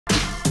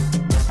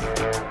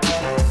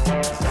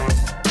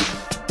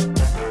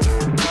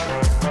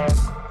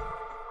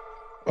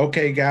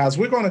Okay, guys,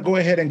 we're going to go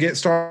ahead and get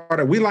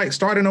started. We like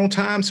starting on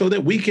time so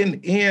that we can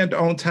end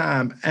on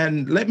time.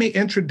 And let me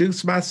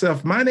introduce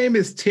myself. My name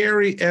is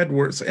Terry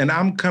Edwards, and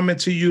I'm coming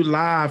to you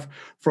live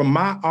from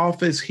my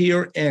office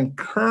here in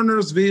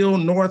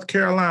Kernersville, North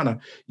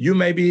Carolina. You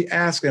may be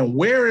asking,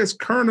 where is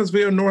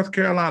Kernersville, North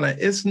Carolina?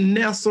 It's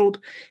nestled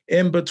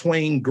in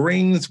between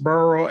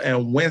Greensboro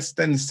and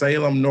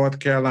Winston-Salem, North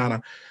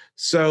Carolina.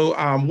 So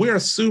we're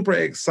super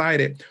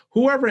excited.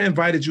 Whoever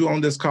invited you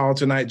on this call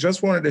tonight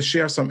just wanted to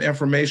share some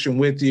information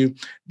with you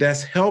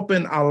that's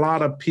helping a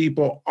lot of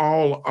people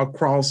all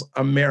across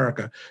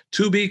America.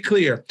 To be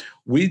clear,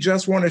 we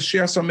just want to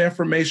share some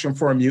information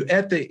from you.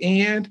 At the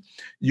end,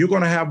 you're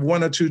going to have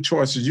one or two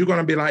choices. You're going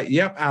to be like,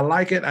 yep, I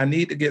like it. I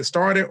need to get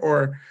started.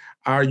 Or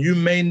you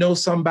may know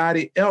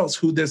somebody else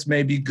who this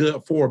may be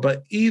good for.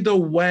 But either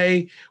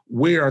way,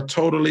 we are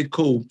totally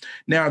cool.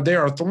 Now,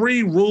 there are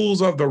 3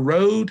 rules of the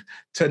road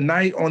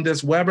tonight on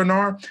this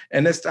webinar,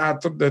 and it's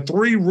the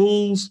 3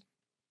 rules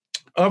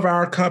of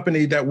our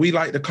company that we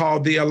like to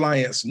call the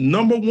Alliance.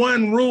 Number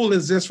 1 rule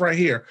is this right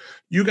here.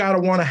 You got to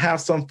want to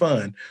have some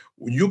fun.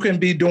 You can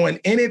be doing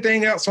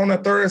anything else on a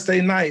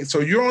Thursday night.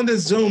 So you're on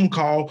this Zoom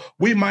call,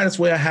 we might as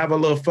well have a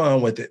little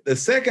fun with it. The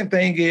second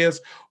thing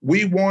is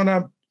you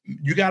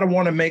got to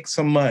want to make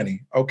some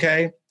money,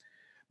 okay?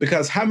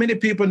 Because how many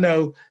people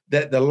know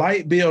that the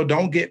light bill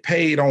don't get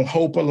paid on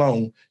hope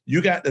alone?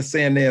 You got to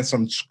send in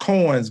some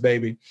coins,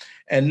 baby.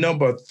 And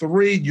number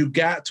 3, you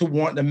got to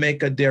want to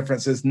make a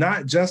difference. It's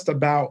not just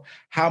about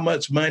how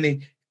much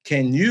money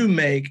can you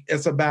make.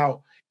 It's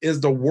about, is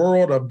the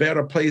world a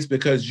better place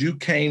because you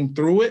came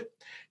through it?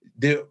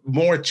 Did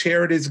more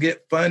charities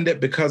get funded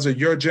because of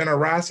your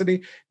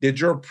generosity? Was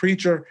your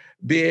preacher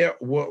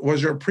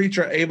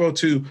able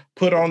to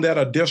put on that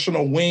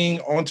additional wing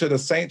onto the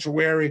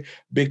sanctuary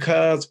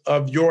because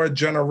of your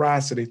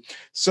generosity?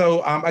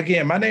 So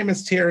again, my name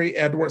is Terry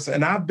Edwards,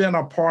 and I've been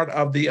a part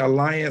of the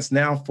Alliance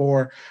now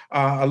for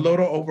a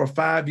little over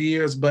 5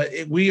 years, but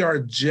we are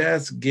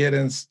just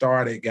getting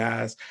started,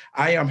 guys.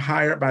 I am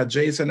hired by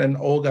Jason and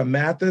Olga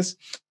Mathis,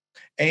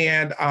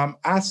 and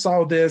I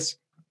saw this.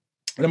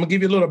 And I'm going to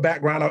give you a little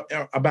background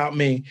about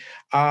me.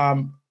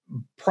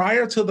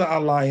 Prior to the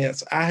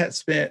Alliance, I had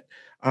spent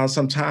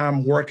some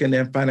time working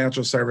in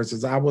financial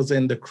services. I was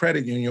in the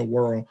credit union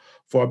world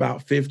for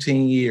about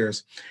 15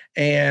 years.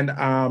 And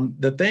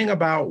the thing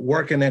about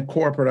working in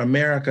corporate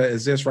America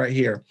is this right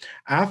here.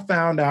 I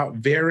found out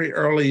very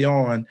early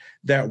on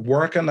that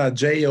working a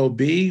job,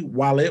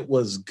 while it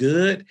was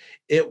good,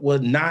 it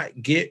would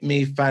not get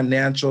me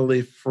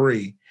financially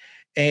free.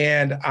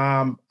 And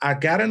I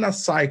got in a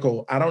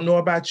cycle. I don't know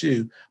about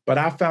you, but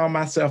I found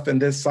myself in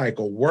this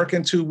cycle,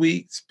 working 2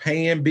 weeks,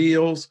 paying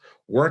bills,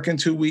 working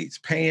 2 weeks,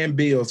 paying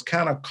bills,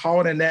 kind of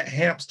caught in that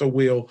hamster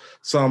wheel,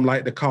 some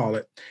like to call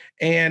it.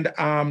 And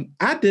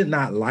I did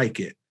not like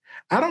it.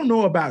 I don't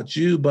know about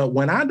you, but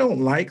when I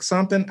don't like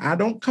something, I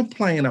don't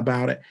complain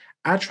about it.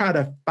 I try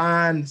to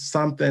find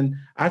something.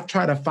 I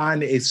try to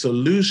find a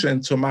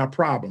solution to my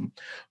problem.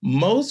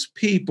 Most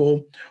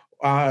people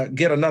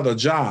get another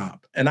job.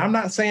 And I'm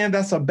not saying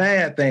that's a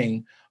bad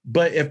thing,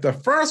 but if the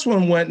first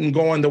one wasn't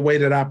going the way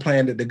that I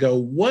planned it to go,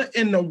 what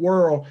in the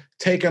world,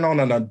 taking on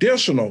an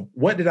additional,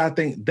 what did I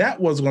think that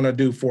was going to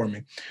do for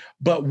me?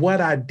 But what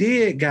I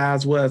did,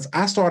 guys, was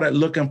I started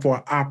looking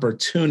for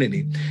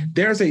opportunity.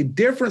 There's a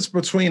difference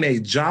between a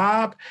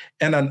job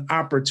and an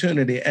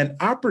opportunity. An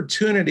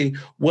opportunity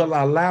will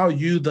allow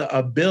you the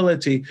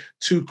ability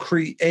to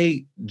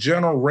create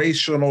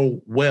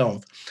generational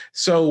wealth.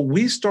 So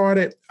we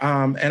started,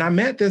 and I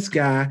met this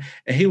guy,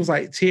 and he was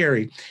like,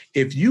 Terry,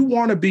 if you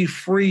want to be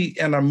free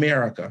in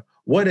America,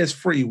 what is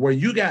free? Where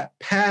you got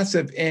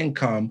passive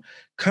income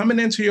coming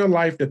into your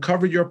life to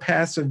cover your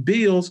passive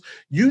bills,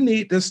 you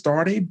need to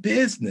start a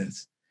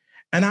business.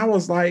 And I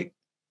was like,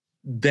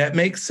 that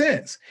makes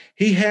sense.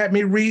 He had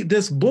me read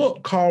this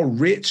book called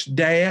Rich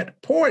Dad,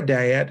 Poor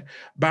Dad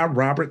by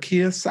Robert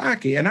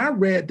Kiyosaki. And I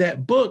read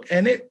that book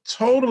and it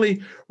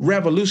totally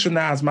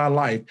revolutionized my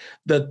life.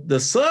 The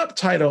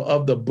subtitle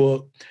of the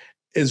book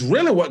is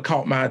really what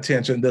caught my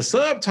attention. The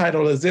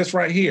subtitle is this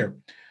right here.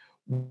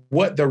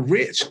 What the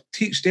rich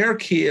teach their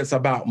kids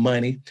about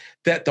money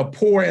that the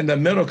poor and the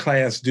middle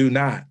class do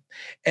not.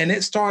 And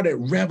it started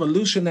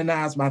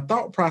revolutionizing my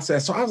thought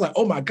process. So I was like,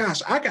 oh my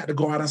gosh, I got to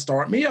go out and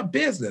start me a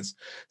business.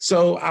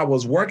 So I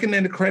was working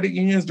in the credit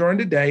unions during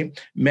the day,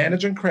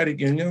 managing credit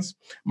unions.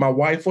 My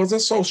wife was a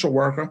social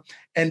worker.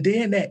 And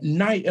then at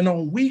night and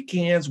on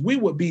weekends, we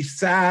would be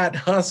side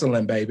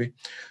hustling, baby.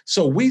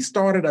 So we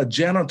started a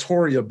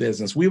janitorial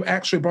business. We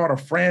actually bought a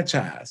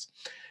franchise.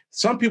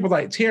 Some people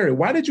are like, Terry,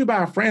 why did you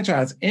buy a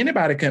franchise?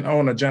 Anybody can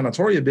own a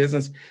janitorial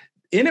business.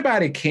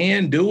 Anybody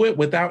can do it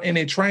without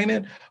any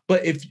training.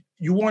 But if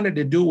you wanted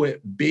to do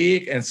it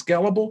big and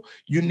scalable,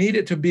 you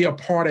needed to be a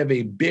part of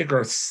a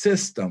bigger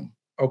system.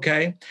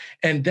 Okay.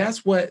 And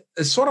that's what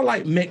it's sort of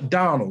like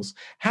McDonald's.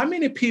 How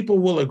many people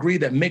will agree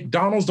that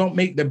McDonald's don't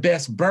make the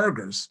best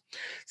burgers?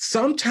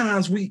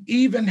 Sometimes we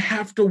even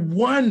have to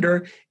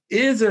wonder,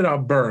 is it a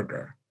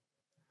burger?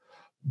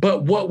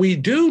 But what we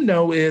do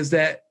know is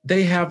that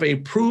they have a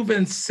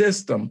proven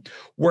system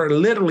where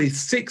literally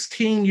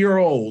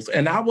 16-year-olds,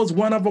 and I was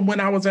one of them when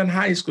I was in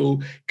high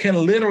school,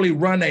 can literally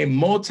run a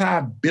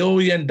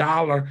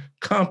multi-billion-dollar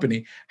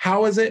company.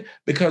 How is it?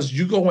 Because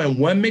you go in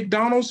one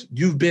McDonald's,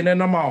 you've been in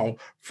them all.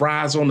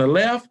 Fries on the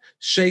left,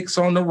 shakes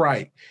on the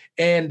right.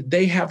 And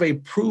they have a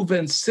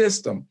proven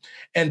system.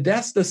 And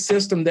that's the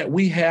system that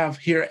we have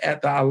here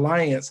at the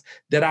Alliance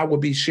that I will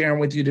be sharing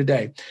with you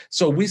today.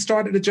 So we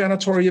started the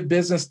janitorial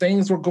business.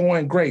 Things were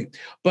going great.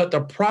 But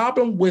the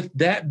problem with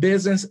that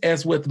business,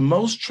 as with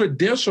most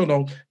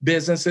traditional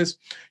businesses,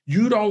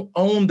 you don't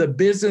own the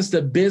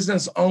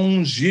business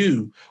owns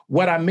you.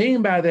 What I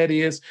mean by that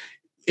is,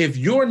 if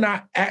you're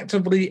not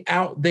actively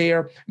out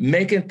there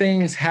making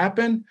things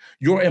happen,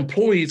 your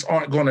employees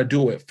aren't going to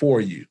do it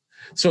for you.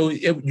 So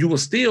you were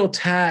still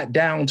tied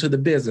down to the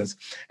business.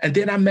 And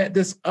then I met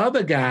this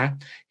other guy.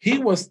 He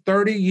was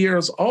 30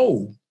 years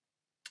old.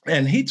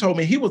 And he told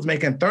me he was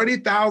making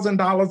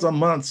 $30,000 a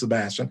month,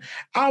 Sebastian.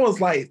 I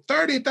was like,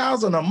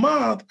 $30,000 a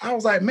month? I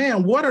was like,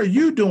 man, what are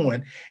you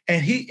doing?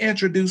 And he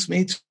introduced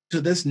me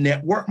to this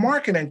network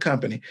marketing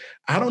company.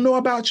 I don't know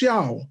about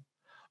y'all,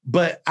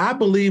 but I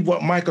believe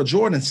what Michael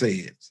Jordan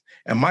says.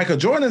 And Michael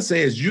Jordan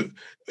says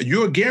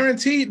you're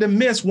guaranteed to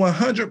miss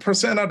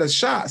 100% of the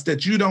shots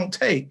that you don't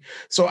take.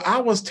 So I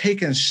was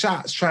taking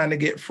shots trying to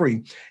get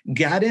free.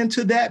 Got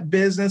into that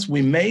business.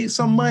 We made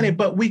some money,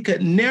 but we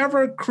could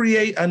never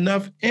create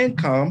enough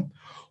income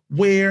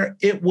where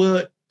it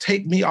would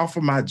take me off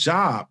of my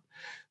job.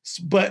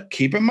 But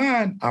keep in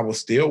mind, I was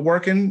still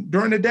working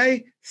during the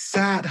day,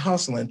 side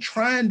hustling,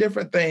 trying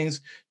different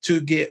things to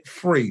get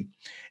free.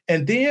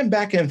 And then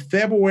back in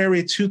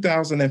February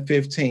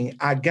 2015,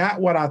 I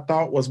got what I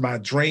thought was my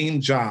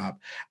dream job.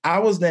 I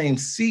was named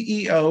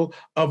CEO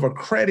of a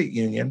credit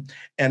union,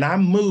 and I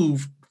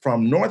moved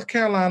from North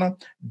Carolina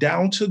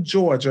down to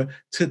Georgia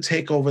to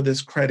take over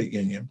this credit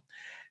union.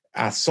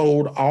 I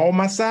sold all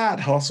my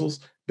side hustles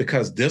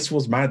because this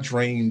was my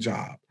dream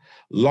job.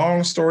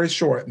 Long story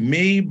short,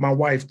 me, my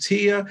wife,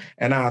 Tia,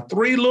 and our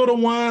 3 little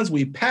ones,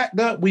 we packed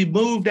up, we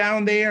moved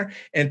down there,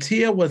 and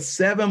Tia was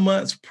 7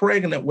 months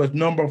pregnant with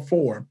number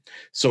 4.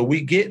 So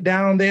we get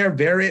down there,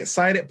 very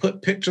excited,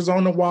 put pictures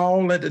on the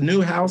wall at the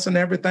new house and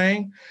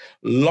everything.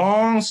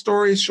 Long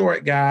story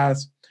short,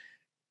 guys,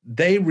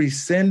 they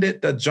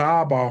rescinded the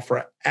job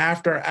offer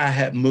after I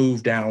had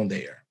moved down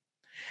there.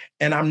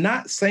 And I'm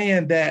not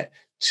saying that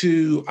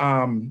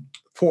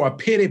for a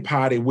pity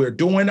party. We're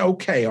doing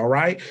okay, all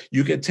right?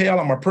 You can tell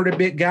I'm a pretty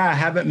big guy. I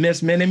haven't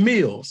missed many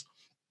meals.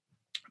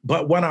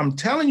 But what I'm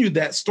telling you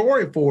that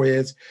story for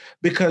is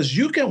because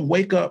you can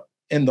wake up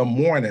in the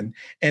morning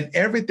and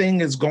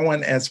everything is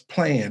going as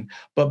planned.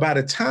 But by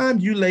the time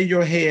you lay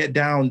your head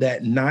down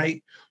that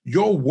night,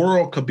 your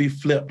world could be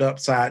flipped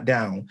upside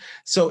down.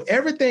 So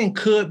everything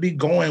could be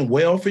going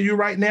well for you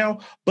right now,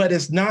 but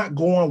it's not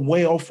going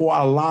well for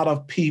a lot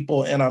of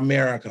people in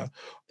America.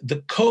 The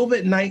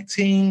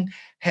COVID-19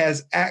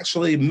 has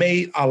actually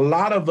made a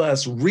lot of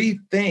us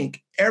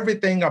rethink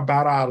everything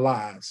about our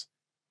lives.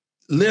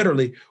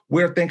 Literally,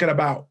 we're thinking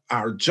about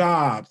our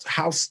jobs.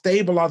 How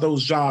stable are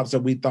those jobs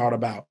that we thought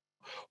about?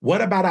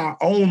 What about our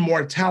own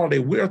mortality?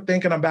 We're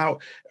thinking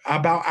about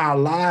our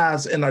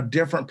lives in a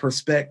different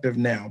perspective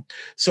now.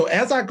 So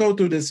as I go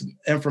through this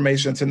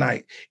information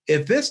tonight,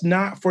 if it's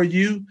not for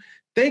you,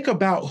 think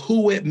about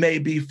who it may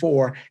be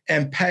for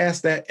and pass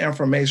that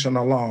information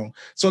along.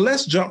 So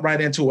let's jump right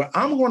into it.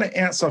 I'm going to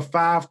answer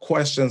 5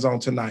 questions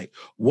on tonight.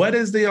 What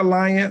is the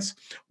Alliance?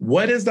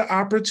 What is the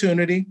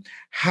opportunity?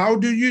 How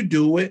do you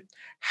do it?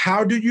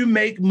 How do you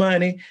make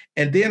money?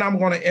 And then I'm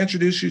going to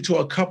introduce you to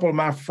a couple of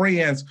my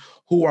friends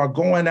who are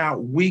going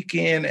out week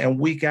in and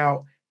week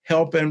out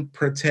helping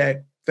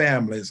protect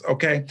families,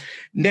 okay?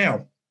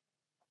 Now,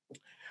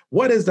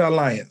 what is the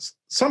Alliance?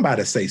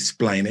 Somebody say,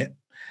 explain it.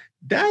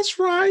 That's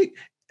right.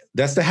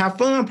 That's the have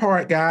fun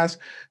part, guys.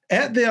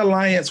 At the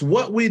Alliance,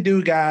 what we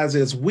do, guys,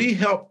 is we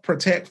help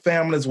protect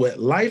families with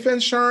life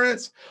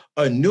insurance,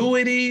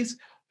 annuities,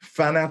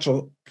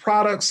 financial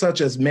products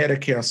such as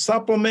Medicare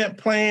supplement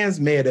plans,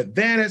 Med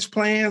Advantage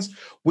plans.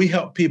 We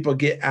help people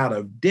get out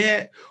of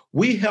debt.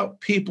 We help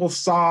people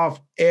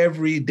solve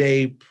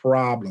everyday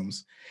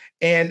problems.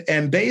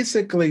 And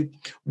basically,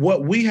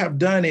 what we have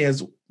done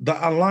is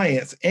the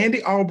Alliance,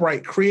 Andy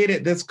Albright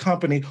created this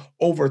company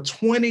over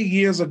 20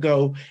 years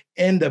ago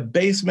in the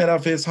basement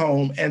of his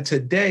home. And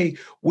today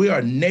we are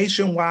a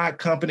nationwide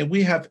company.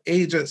 We have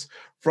agents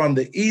from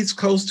the East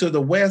Coast to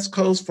the West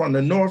Coast, from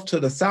the north to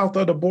the south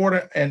of the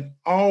border, and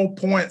all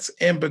points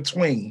in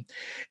between.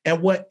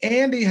 And what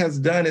Andy has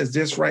done is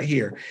this right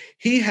here.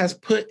 He has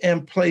put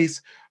in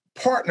place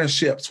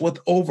partnerships with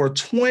over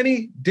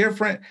 20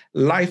 different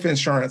life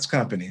insurance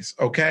companies,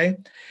 okay?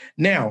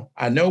 Now,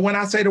 I know when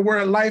I say the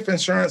word life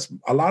insurance,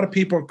 a lot of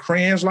people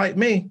cringe like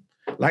me.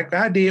 like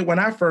I did when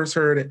I first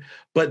heard it,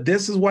 but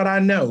this is what I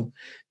know.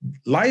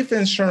 Life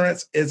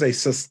insurance is a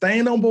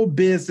sustainable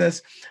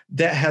business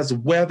that has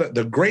weathered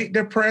the Great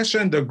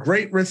Depression, the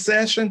Great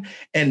Recession,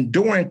 and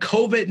during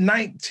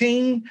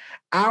COVID-19,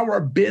 our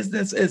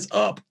business is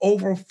up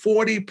over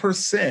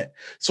 40%.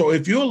 So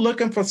if you're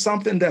looking for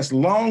something that's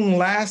long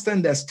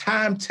lasting, that's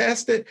time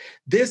tested,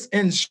 this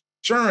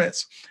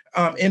insurance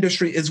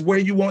industry is where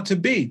you want to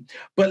be.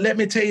 But let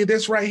me tell you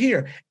this right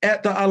here.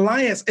 At the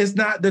Alliance, it's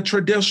not the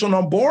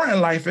traditional boring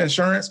life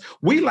insurance.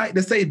 We like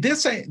to say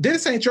this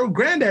ain't your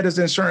granddaddy's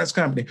insurance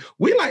company.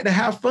 We like to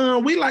have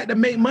fun. We like to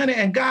make money.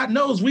 And God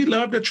knows we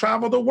love to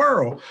travel the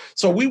world.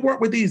 So we work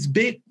with these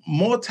big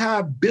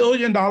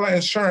multi-billion-dollar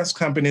insurance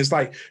companies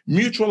like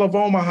Mutual of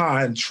Omaha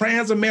and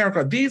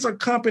Transamerica. These are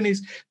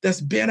companies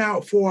that's been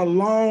around for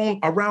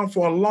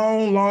a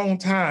long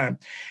time.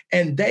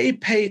 And they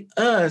pay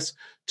us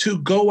to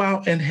go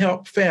out and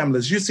help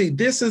families. You see,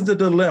 this is the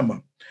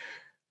dilemma.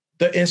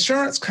 The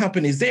insurance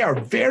companies, they are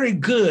very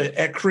good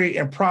at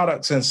creating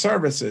products and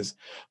services.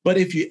 But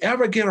if you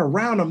ever get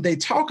around them, they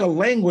talk a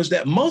language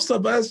that most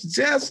of us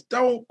just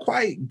don't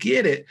quite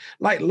get it.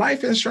 Like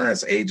life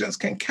insurance agents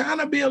can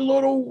kind of be a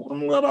little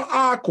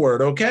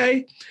awkward,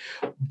 okay?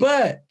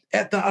 But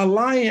at the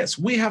Alliance,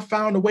 we have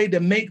found a way to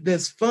make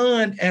this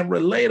fun and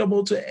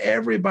relatable to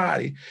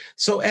everybody.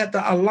 So at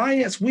the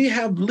Alliance, we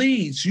have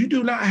leads. You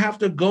do not have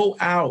to go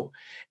out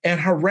and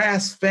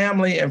harass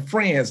family and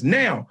friends.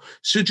 Now,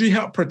 should you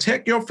help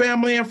protect your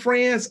family and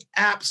friends?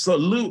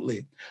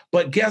 Absolutely.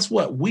 But guess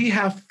what? We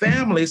have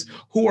families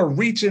who are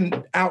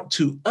reaching out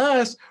to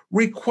us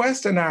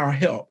requesting our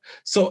help.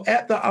 So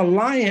at the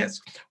Alliance,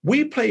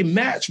 we play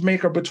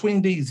matchmaker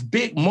between these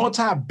big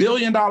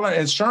multi-billion-dollar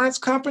insurance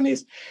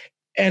companies,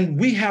 and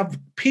we have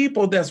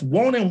people that's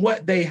wanting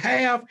what they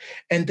have,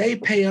 and they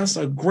pay us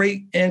a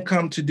great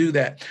income to do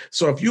that.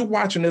 So if you're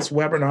watching this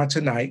webinar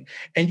tonight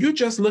and you're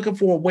just looking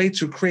for a way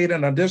to create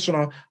an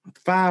additional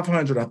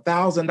 $500,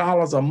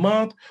 $1,000 a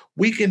month,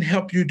 we can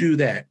help you do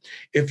that.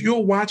 If you're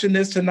watching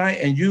this tonight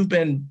and you've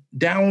been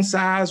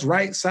downsized,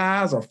 right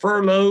size, or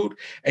furloughed,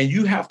 and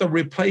you have to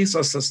replace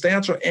a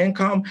substantial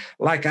income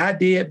like I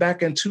did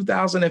back in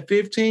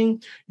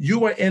 2015,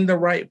 you are in the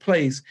right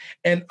place.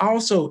 And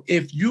also,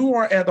 if you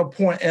are at a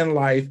point in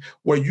life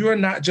where you're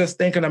not just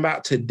thinking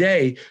about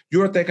today,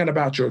 you're thinking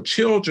about your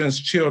children's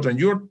children,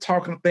 you're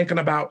thinking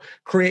about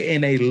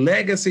creating a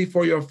legacy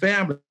for your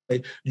family,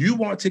 you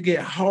want to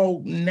get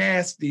whole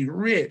nasty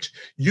rich,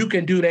 you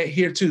can do that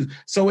here too.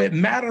 So it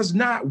matters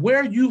not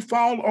where you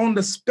fall on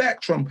the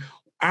spectrum.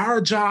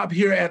 Our job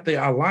here at the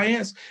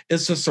Alliance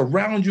is to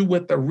surround you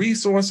with the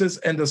resources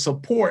and the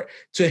support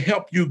to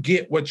help you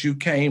get what you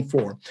came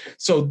for.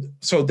 So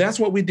that's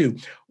what we do.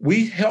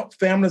 We help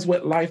families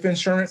with life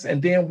insurance,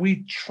 and then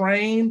we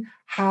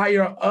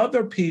hire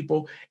other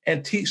people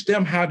and teach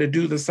them how to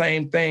do the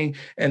same thing.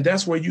 And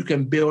that's where you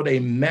can build a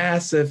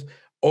massive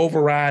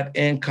override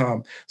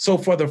income. So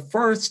for the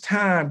first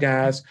time,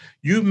 guys,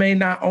 you may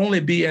not only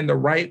be in the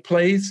right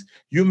place,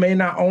 you may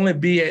not only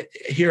be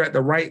here at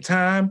the right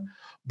time,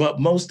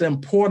 but most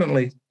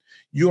importantly,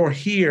 you're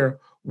here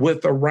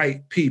with the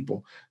right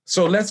people.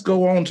 So let's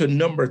go on to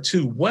number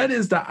 2. What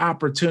is the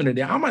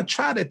opportunity? I'm going to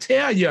try to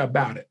tell you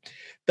about it.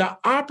 The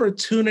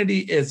opportunity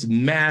is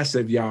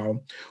massive,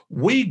 y'all.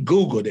 We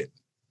Googled it.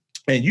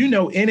 And you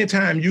know,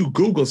 anytime you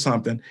Google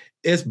something,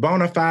 it's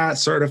bona fide,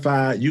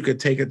 certified. You could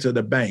take it to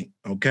the bank,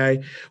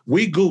 okay?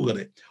 We Googled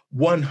it.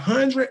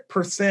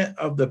 100%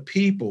 of the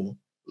people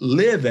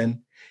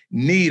living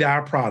need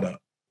our product.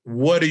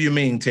 What do you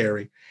mean,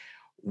 Terry?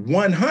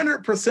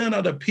 100%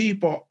 of the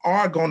people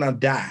are going to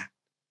die.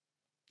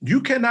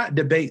 You cannot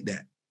debate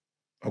that,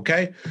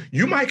 okay?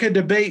 You might could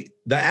debate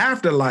the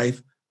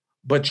afterlife,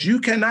 but you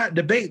cannot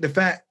debate the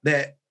fact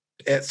that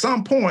at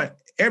some point,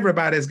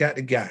 everybody's got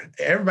to go.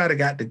 Everybody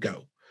got to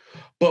go.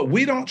 But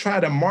we don't try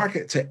to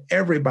market to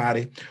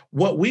everybody.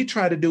 What we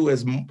try to do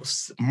is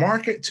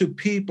market to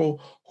people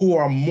who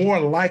are more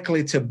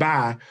likely to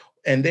buy,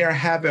 and they're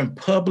having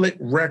public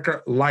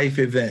record life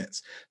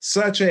events,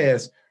 such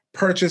as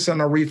purchasing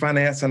or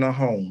refinancing a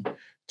home,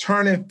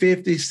 turning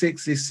 50,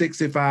 60,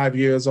 65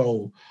 years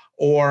old,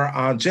 or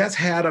just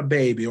had a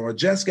baby, or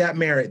just got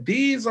married.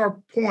 These are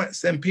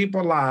points in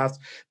people's lives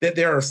that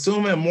they're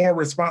assuming more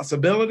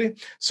responsibility.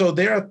 So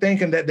they're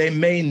thinking that they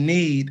may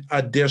need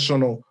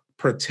additional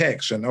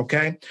protection,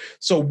 okay?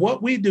 So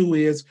what we do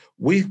is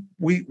we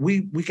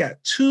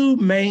got 2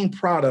 main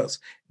products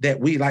that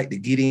we like to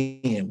get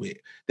in with.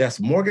 That's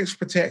mortgage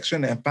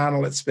protection and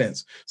final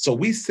expense. So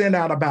we send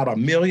out about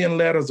 1 million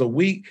letters a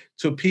week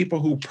to people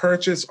who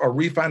purchase or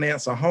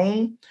refinance a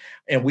home,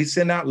 and we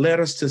send out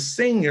letters to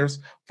seniors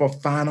for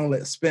final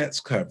expense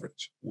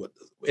coverage.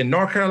 In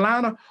North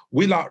Carolina,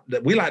 we like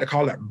to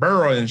call it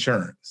burial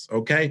insurance,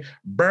 okay?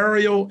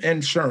 Burial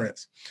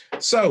insurance.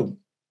 So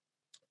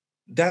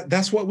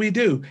that's what we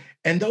do.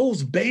 And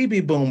those baby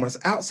boomers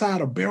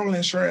outside of burial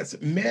insurance,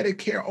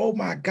 Medicare, oh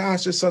my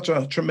gosh, it's such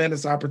a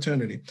tremendous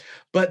opportunity.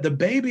 But the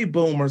baby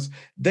boomers,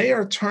 they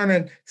are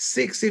turning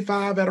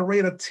 65 at a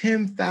rate of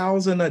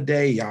 10,000 a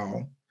day,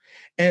 y'all.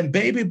 And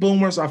baby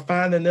boomers are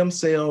finding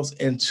themselves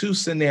in two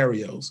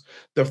scenarios.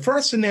 The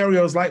first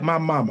scenario is like my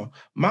mama.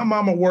 My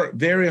mama worked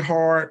very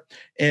hard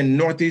in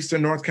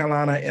northeastern North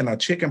Carolina in a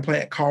chicken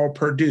plant called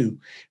Purdue.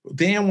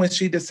 Then when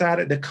she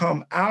decided to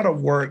come out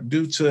of work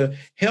due to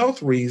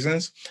health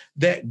reasons,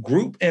 that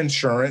group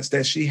insurance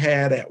that she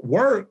had at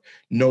work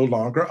no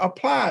longer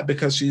applied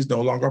because she's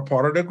no longer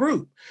part of the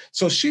group.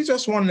 So she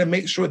just wanted to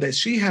make sure that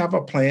she have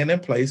a plan in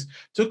place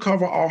to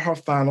cover all her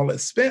final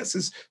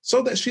expenses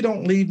so that she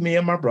don't leave me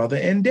and my brother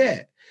in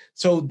debt.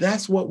 So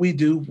that's what we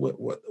do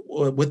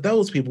with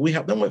those people. We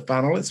help them with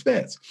final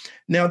expense.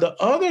 Now, the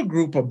other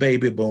group of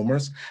baby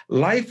boomers,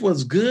 life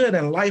was good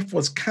and life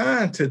was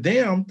kind to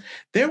them.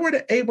 They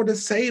were able to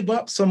save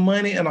up some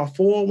money in a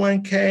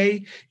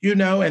 401k,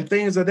 and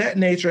things of that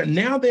nature.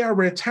 Now they are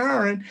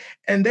retiring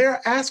and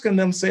they're asking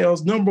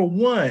themselves, number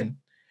one,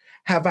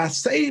 have I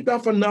saved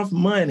up enough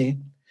money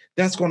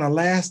that's going to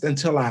last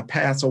until I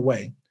pass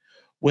away?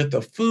 With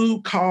the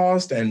food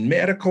cost and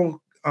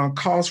medical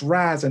costs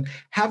rising,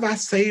 have I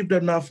saved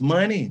enough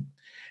money?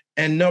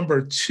 And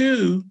number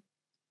two,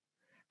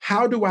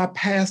 how do I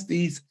pass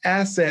these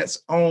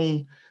assets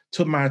on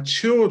to my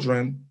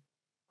children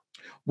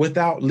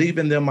without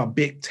leaving them a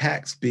big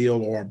tax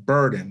bill or a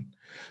burden?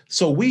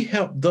 So we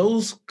help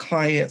those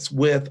clients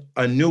with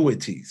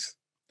annuities.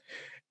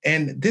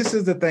 And this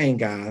is the thing,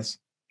 guys.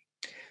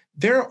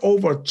 There are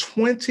over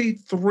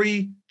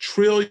 $23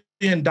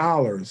 trillion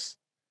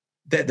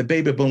that the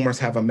baby boomers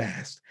have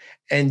amassed.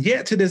 And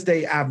yet to this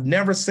day, I've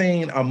never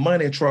seen a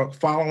money truck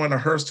following a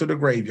hearse to the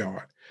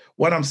graveyard.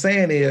 What I'm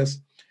saying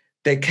is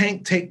they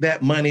can't take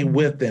that money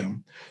with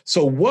them.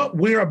 So what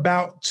we're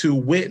about to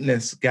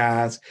witness,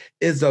 guys,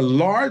 is the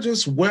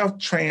largest wealth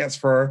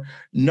transfer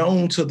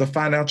known to the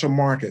financial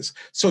markets.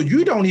 So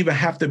you don't even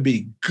have to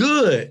be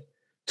good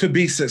to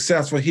be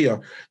successful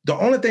here. The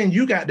only thing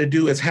you got to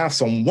do is have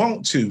some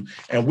want to,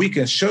 and we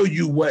can show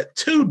you what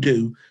to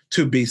do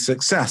to be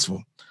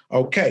successful.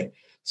 Okay,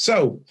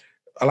 so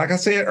like I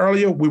said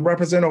earlier, we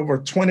represent over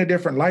 20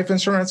 different life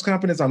insurance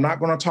companies. I'm not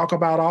going to talk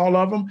about all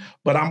of them,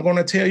 but I'm going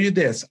to tell you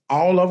this.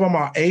 All of them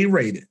are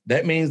A-rated.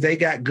 That means they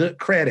got good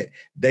credit.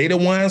 They the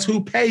ones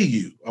who pay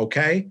you,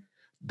 okay?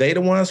 They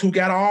the ones who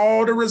got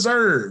all the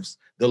reserves,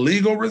 the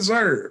legal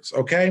reserves,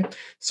 okay?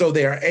 So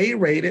they are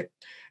A-rated.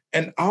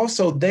 And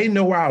also, they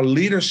know our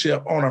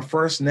leadership on a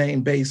first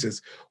name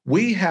basis.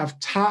 We have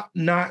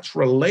top-notch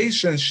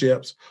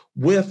relationships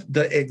with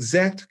the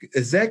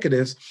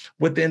executives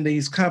within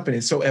these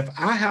companies. So if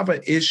I have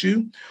an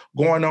issue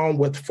going on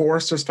with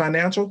Foresters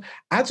Financial,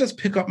 I just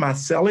pick up my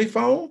cellular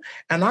phone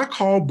and I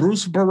call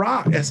Bruce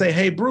Barak and say,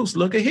 hey, Bruce,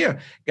 look at here.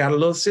 Got a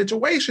little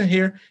situation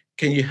here.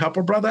 Can you help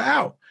a brother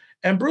out?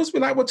 And Bruce be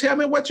like, well, tell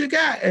me what you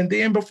got. And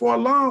then before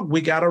long,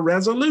 we got a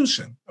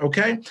resolution,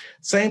 okay?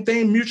 Same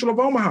thing, Mutual of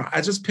Omaha. I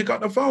just pick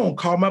up the phone,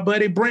 call my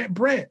buddy Brent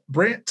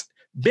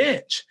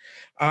Bench.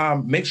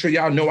 Make sure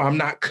y'all know I'm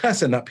not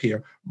cussing up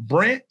here.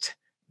 Brent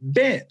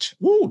Bench.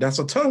 Woo, that's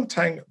a tongue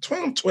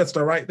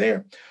twister right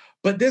there.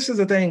 But this is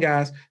the thing,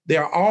 guys.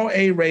 They're all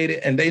A-rated,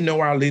 and they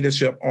know our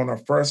leadership on a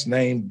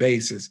first-name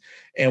basis.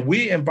 And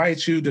we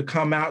invite you to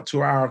come out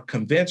to our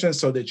convention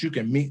so that you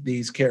can meet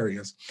these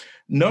carriers.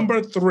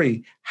 Number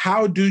three,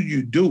 how do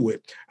you do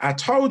it? I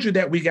told you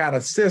that we got a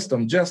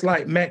system just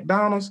like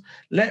McDonald's.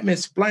 Let me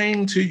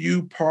explain to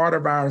you part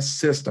of our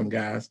system,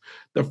 guys.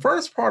 The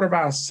first part of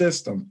our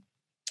system,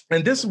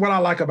 and this is what I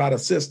like about a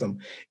system,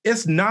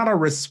 it's not a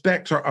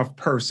respecter of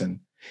person.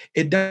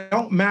 It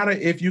don't matter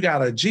if you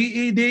got a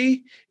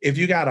GED, if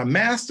you got a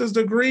master's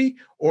degree,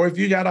 or if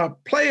you got a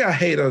player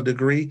hater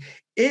degree.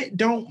 It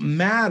don't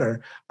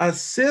matter. A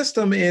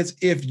system is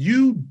if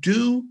you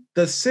do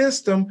the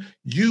system,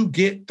 you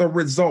get the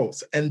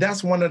results. And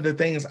that's one of the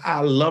things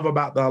I love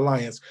about the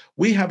Alliance.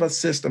 We have a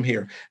system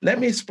here. Let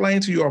me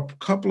explain to you a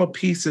couple of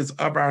pieces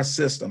of our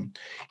system.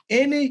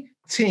 Any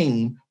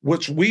team,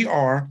 which we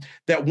are,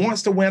 that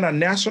wants to win a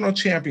national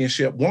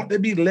championship, want to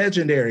be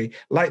legendary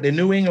like the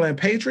New England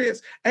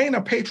Patriots. I ain't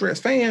a Patriots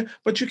fan,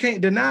 but you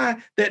can't deny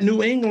that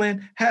New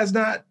England has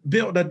not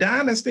built a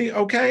dynasty,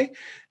 okay?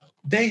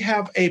 They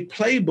have a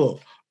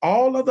playbook.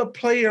 All of the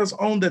players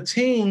on the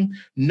team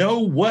know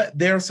what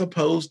they're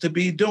supposed to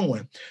be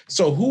doing.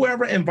 So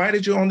whoever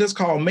invited you on this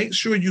call, make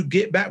sure you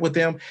get back with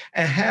them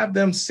and have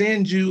them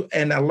send you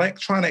an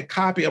electronic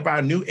copy of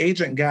our new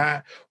agent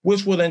guide,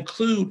 which will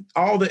include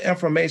all the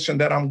information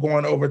that I'm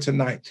going over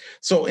tonight.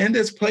 So in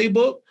this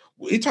playbook,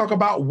 we talk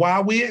about why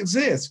we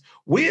exist.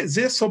 We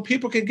exist so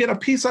people can get a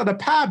piece of the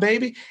pie,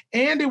 baby.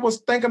 Andy was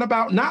thinking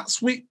about not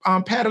sweet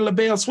Patti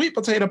LaBelle sweet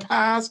potato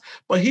pies,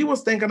 but he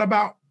was thinking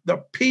about the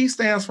P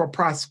stands for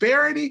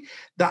prosperity,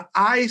 the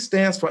I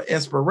stands for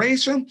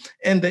inspiration,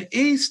 and the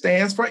E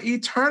stands for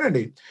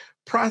eternity.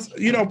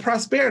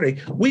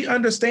 Prosperity. We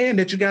understand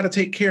that you got to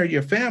take care of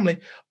your family,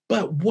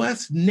 but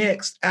what's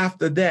next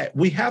after that?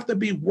 We have to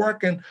be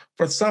working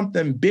for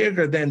something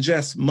bigger than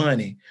just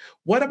money.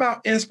 What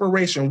about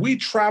inspiration? We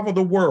travel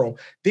the world.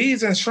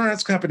 These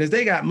insurance companies,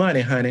 they got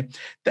money, honey.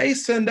 They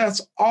send us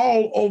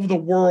all over the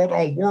world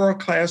on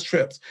world-class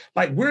trips.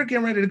 Like we're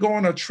getting ready to go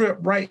on a trip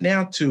right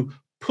now to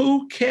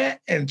Phuket,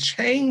 and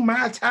Chiang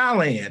Mai,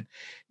 Thailand.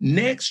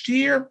 Next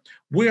year,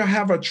 we'll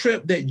have a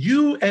trip that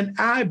you and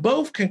I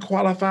both can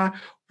qualify.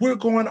 We're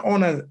going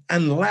on an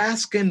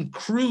Alaskan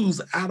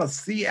cruise out of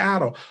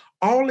Seattle.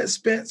 All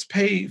expense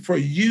paid for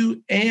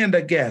you and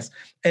a guest.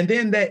 And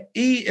then that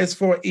E is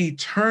for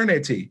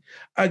eternity.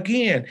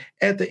 Again,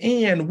 at the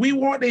end, we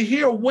want to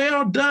hear,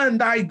 well done,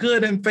 thy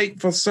good and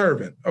faithful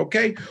servant,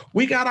 okay?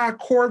 We got our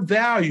core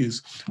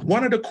values.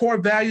 One of the core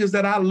values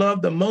that I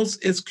love the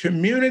most is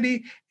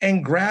community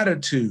and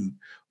gratitude.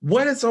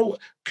 What is a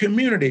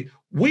community?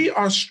 We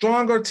are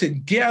stronger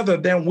together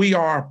than we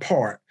are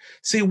apart.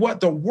 See,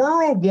 what the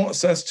world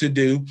wants us to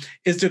do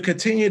is to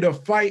continue to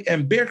fight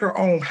and bicker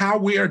on how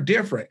we are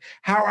different,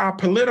 how our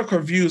political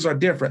views are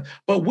different.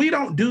 But we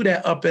don't do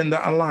that up in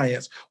the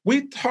Alliance.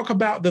 We talk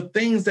about the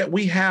things that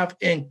we have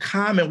in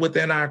common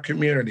within our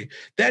community.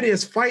 That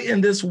is fighting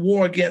this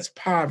war against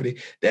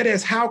poverty. That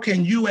is, how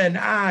can you and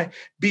I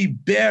be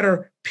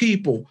better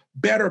people,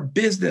 better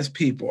business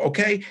people,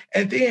 okay?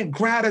 And then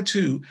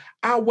gratitude.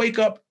 I wake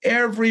up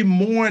every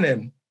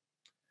morning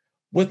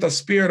with a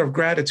spirit of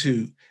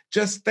gratitude,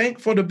 just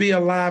thankful to be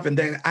alive and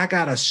that I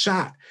got a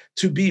shot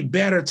to be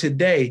better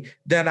today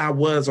than I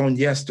was on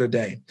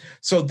yesterday.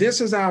 So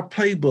this is our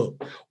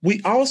playbook.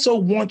 We also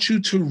want you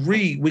to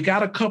read. We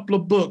got a couple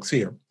of books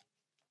here.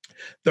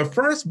 The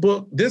first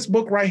book, this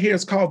book right here,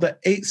 is called The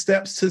 8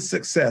 Steps to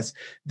Success.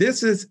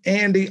 This is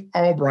Andy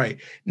Albright.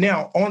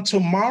 Now, on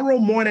tomorrow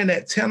morning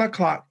at 10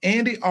 o'clock,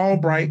 Andy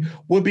Albright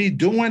will be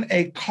doing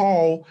a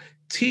call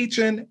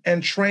teaching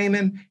and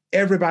training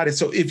everybody.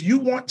 So if you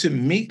want to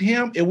meet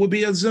him, it will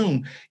be a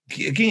Zoom.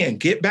 Again,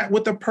 get back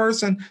with the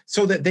person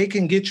so that they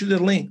can get you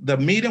the link. The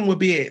meeting will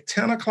be at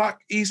 10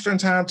 o'clock Eastern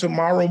time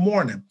tomorrow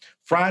morning,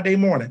 Friday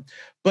morning.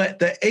 But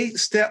the 8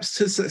 Steps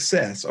to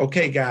Success,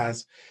 okay,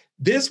 guys,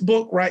 this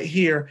book right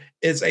here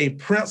is a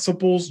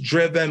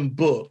principles-driven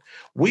book.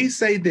 We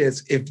say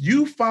this, if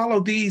you follow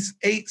these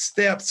 8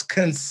 steps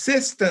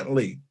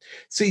consistently,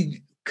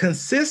 see,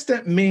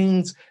 consistent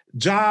means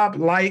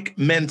job-like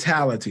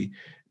mentality.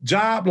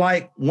 Job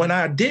like when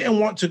I didn't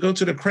want to go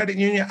to the credit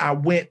union, I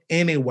went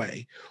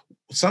anyway.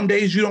 Some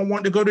days you don't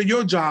want to go to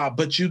your job,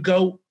 but you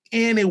go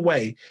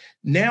anyway.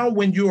 Now,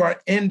 when you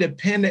are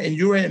independent and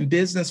you're in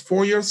business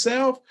for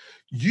yourself,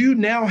 you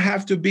now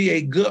have to be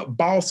a good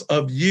boss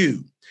of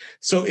you.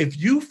 So if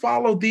you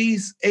follow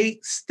these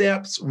 8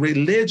 steps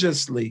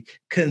religiously,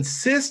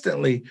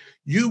 consistently,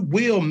 you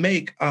will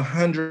make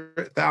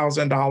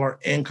 $100,000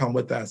 income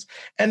with us.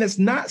 And it's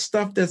not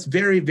stuff that's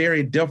very,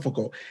 very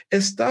difficult.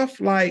 It's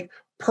stuff like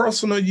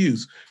personal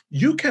use.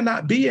 You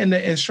cannot be in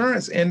the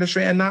insurance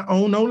industry and not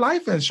own no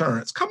life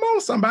insurance. Come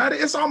on, somebody.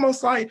 It's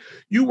almost like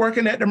you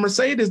working at the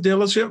Mercedes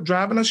dealership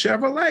driving a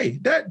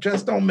Chevrolet. That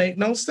just don't make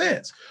no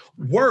sense.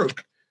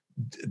 Work.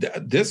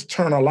 This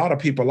turn a lot of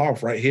people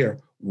off right here.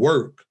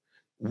 Work.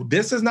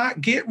 This is not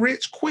get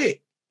rich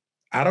quick.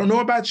 I don't know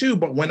about you,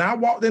 but when I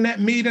walked in that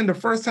meeting the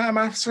first time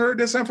I heard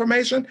this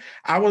information,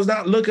 I was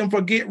not looking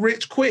for get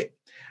rich quick.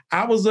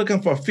 I was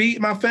looking for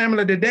feed my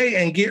family today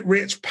and get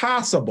rich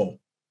possible.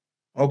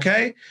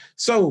 Okay,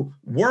 so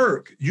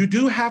work. You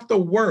do have to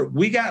work.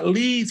 We got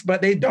leads,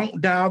 but they don't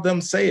dial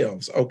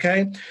themselves.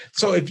 Okay,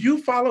 so if you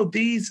follow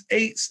these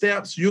 8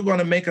 steps, you're going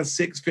to make a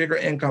 6-figure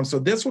income. So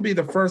this will be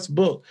the first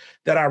book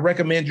that I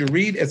recommend you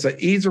read. It's an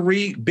easy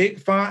read, big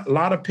font, a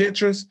lot of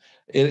pictures.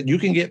 You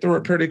can get through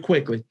it pretty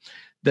quickly.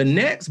 The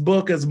next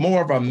book is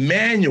more of a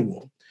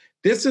manual.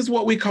 This is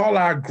what we call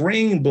our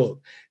green book.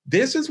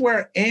 This is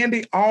where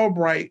Andy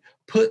Albright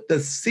put the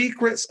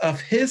secrets of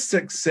his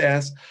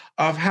success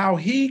of how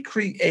he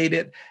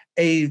created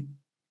a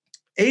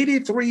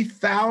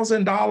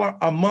 $83,000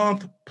 a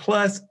month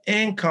plus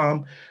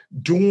income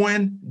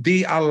doing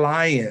the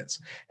Alliance.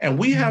 And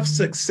we have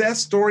success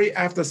story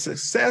after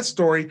success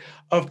story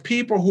of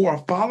people who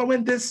are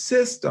following this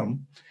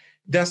system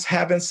that's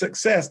having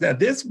success. Now,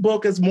 this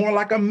book is more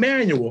like a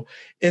manual.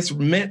 It's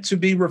meant to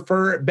be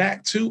referred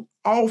back to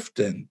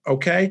often,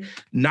 okay?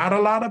 Not a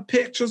lot of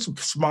pictures,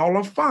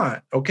 smaller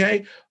font,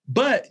 okay?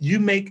 But you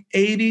make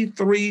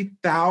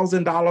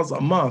 $83,000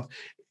 a month.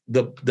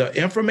 The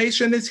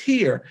information is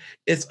here.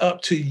 It's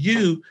up to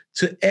you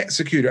to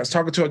execute it. I was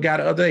talking to a guy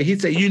the other day. He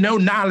said,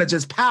 knowledge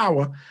is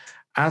power.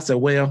 I said,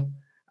 well,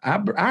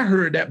 I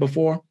heard that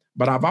before,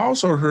 but I've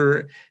also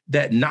heard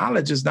that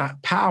knowledge is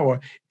not power.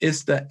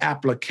 It's the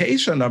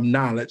application of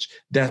knowledge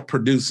that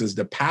produces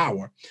the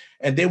power.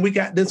 And then we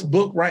got this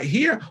book right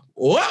here.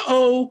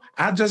 Uh-oh,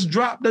 I just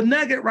dropped the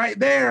nugget right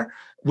there.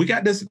 We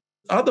got this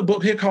other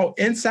book here called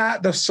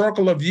Inside the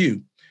Circle of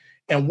You.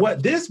 And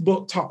what this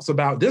book talks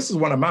about, this is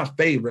one of my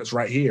favorites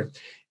right here.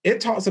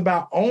 It talks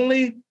about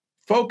only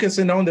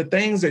focusing on the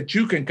things that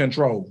you can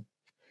control.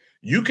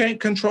 You can't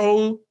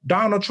control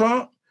Donald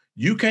Trump.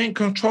 You can't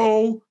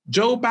control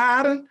Joe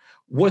Biden.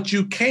 What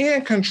you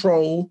can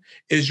control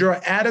is your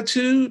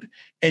attitude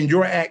and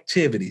your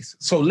activities.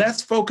 So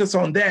let's focus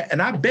on that.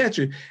 And I bet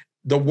you,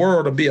 the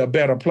world to be a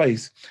better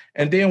place.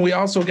 And then we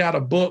also got a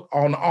book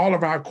on all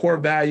of our core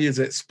values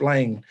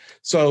explained.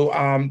 So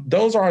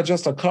those are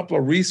just a couple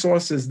of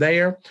resources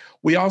there.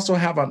 We also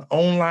have an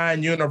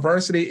online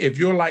university. If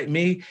you're like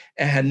me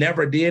and had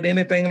never did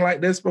anything like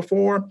this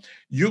before,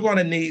 you're going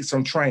to need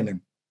some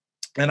training.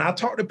 And I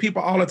talk to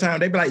people all the time.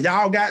 They be like,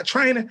 y'all got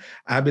training?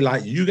 I'd be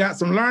like, you got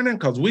some learning?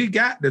 Because we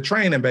got the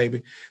training,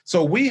 baby.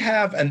 So we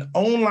have an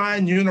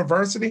online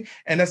university,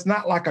 and it's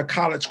not like a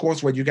college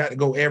course where you got to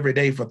go every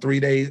day for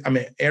 3 days. I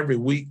mean, every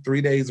week,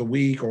 3 days a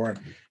week, or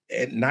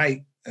at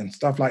night and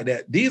stuff like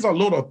that. These are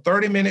little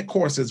 30-minute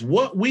courses.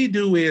 What we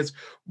do is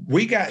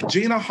we got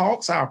Gina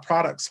Hawks, our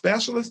product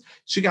specialist.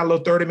 She got a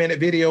little 30-minute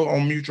video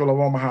on Mutual of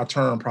Omaha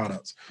term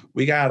products.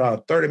 We got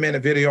a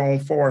 30-minute video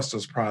on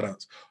Forrester's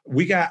products.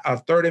 We got a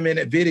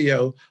 30-minute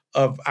video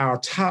of our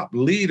top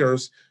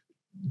leaders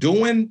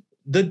doing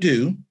the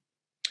do.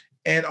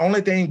 And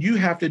only thing you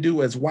have to do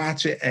is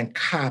watch it and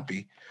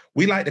copy.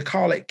 We like to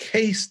call it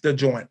case the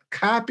joint.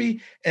 Copy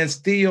and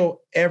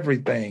steal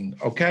everything,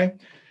 okay?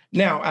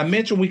 Now, I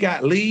mentioned we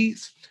got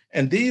leads,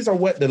 and these are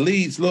what the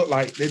leads look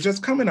like. They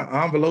just come in an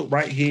envelope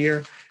right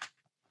here.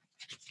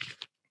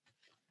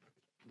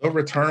 No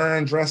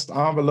return dressed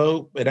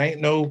envelope. It ain't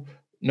no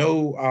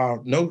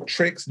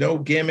tricks, no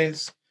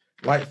gimmicks.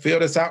 Like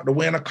fill this out to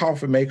win a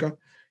coffee maker.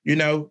 You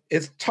know,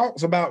 it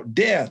talks about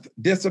death,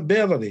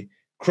 disability,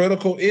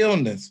 critical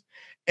illness.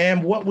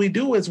 And what we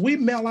do is we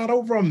mail out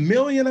over 1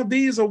 million of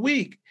these a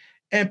week,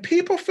 and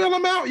people fill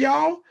them out,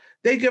 y'all.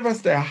 They give us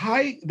their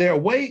height, their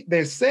weight,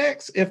 their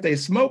sex, if they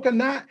smoke or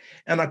not,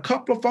 and a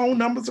couple of phone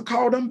numbers to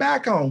call them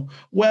back on.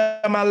 Where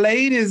my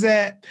ladies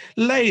at?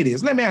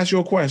 Ladies, let me ask you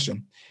a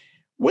question.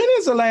 When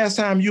is the last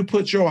time you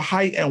put your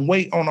height and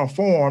weight on a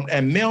form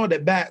and mailed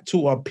it back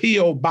to a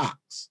P.O.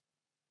 box?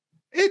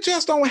 It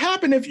just don't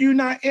happen if you're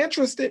not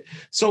interested.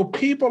 So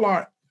people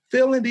are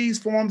filling these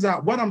forms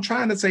out. What I'm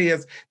trying to say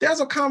is there's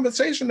a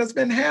conversation that's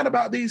been had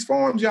about these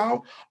forms,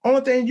 y'all.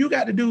 Only thing you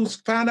got to do is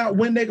find out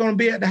when they're going to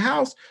be at the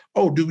house.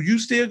 Oh, do you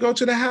still go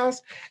to the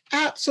house?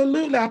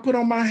 Absolutely. I put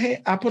on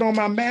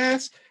my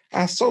mask,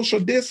 I social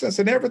distance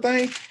and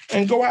everything,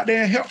 and go out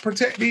there and help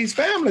protect these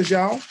families,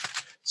 y'all.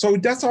 So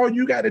that's all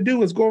you got to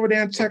do is go over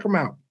there and check them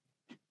out.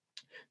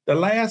 The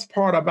last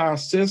part of our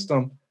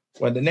system,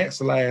 well, the next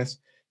to last,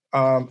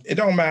 it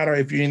don't matter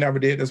if you never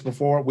did this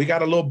before. We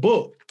got a little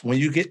book. When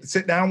you get to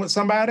sit down with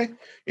somebody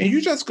and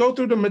you just go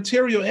through the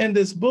material in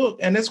this book,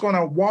 and it's going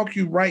to walk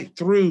you right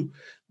through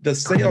the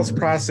sales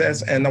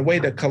process and the way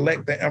to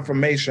collect the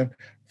information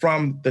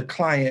from the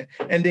client.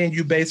 And then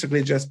you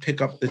basically just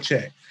pick up the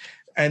check.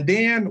 And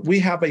then we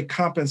have a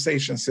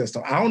compensation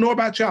system. I don't know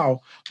about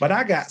y'all, but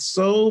I got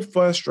so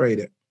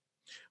frustrated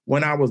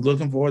when I was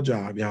looking for a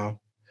job, y'all.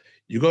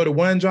 You go to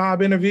one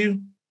job interview,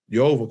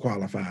 you're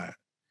overqualified.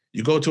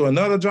 You go to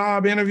another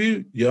job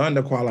interview, you're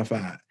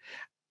underqualified.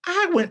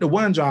 I went to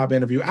one job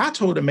interview. I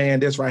told the man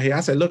this right here.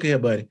 I said, look here,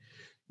 buddy.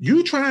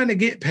 You trying to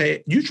get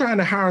paid. You trying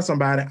to hire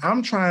somebody.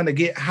 I'm trying to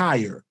get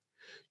hired.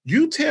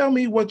 You tell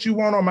me what you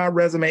want on my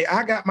resume.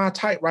 I got my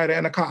typewriter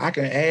in the car. I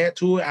can add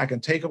to it. I can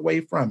take away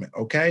from it.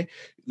 Okay.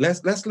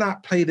 Let's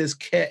not play this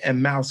cat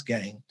and mouse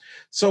game.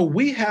 So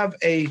we have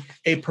a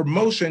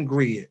promotion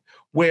grid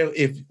where,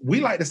 if we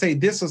like to say,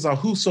 this is a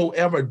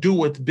whosoever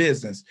doeth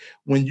business.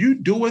 When you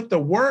doeth the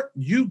work,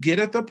 you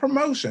get the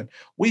promotion.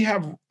 We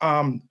have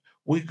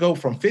we go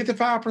from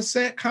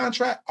 55%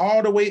 contract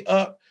all the way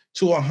up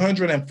to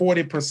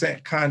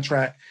 140%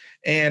 contract,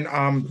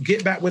 and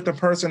get back with the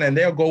person and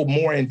they'll go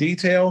more in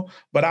detail.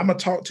 But I'm going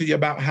to talk to you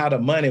about how the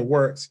money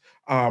works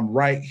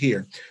right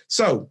here.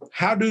 So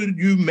how do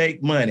you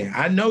make money?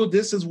 I know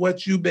this is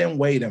what you've been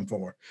waiting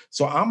for.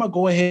 So I'm going to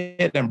go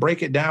ahead and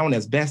break it down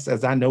as best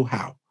as I know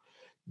how.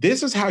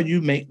 This is how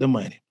you make the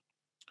money.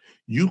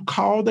 You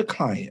call the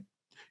client.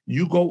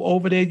 You go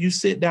over there, you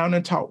sit down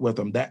and talk with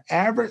them. The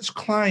average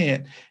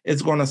client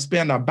is going to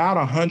spend about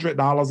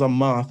 $100 a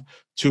month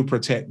to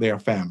protect their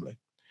family.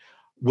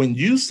 When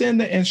you send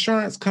the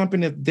insurance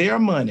company their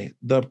money,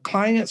 the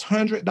client's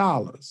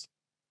 $100,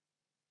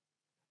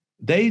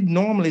 they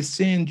normally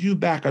send you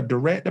back a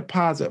direct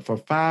deposit for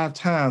 5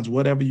 times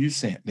whatever you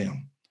sent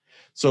them.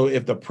 So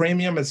if the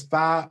premium is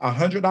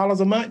 $100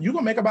 a month, you're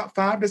going to make about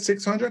 $500 to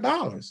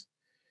 $600.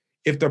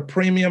 If the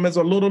premium is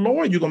a little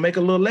lower, you're going to make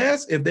a little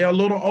less. If they're a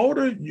little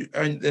older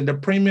and the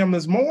premium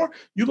is more,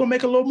 you're going to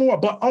make a little more.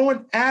 But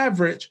on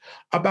average,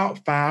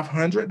 about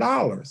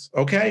 $500,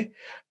 okay?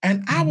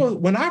 And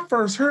when I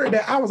first heard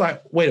that, I was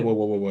like,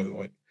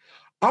 wait.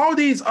 All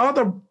these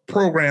other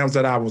programs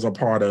that I was a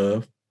part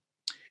of,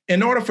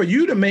 in order for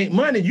you to make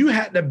money, you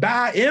had to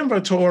buy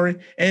inventory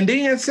and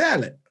then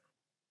sell it.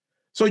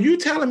 So you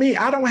telling me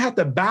I don't have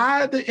to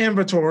buy the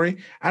inventory,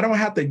 I don't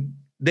have to,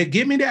 they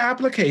give me the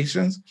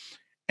applications,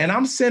 and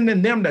I'm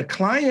sending them the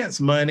client's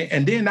money,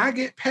 and then I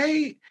get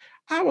paid.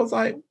 I was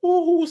like,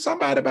 ooh,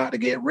 somebody about to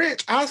get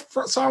rich. I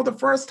saw the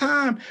first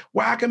time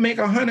where I can make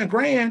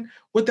 $100,000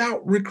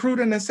 without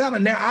recruiting and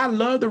selling. Now, I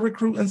love to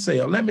recruit and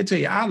sell. Let me tell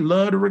you, I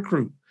love to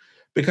recruit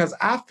because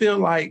I feel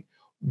like,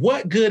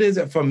 what good is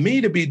it for me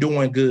to be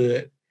doing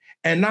good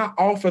and not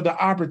offer the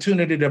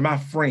opportunity to my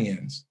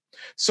friends.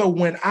 So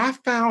when I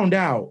found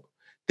out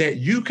that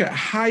you could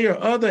hire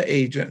other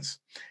agents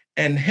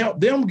and help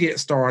them get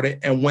started,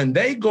 and when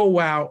they go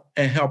out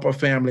and help a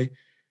family,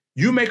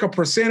 you make a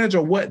percentage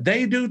of what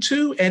they do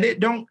too, and it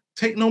don't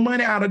take no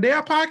money out of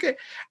their pocket.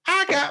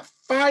 I got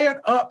fired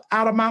up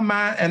out of my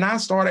mind, and I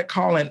started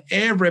calling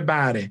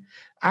everybody.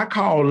 I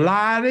called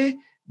Lottie,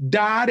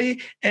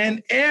 Dottie,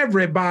 and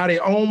everybody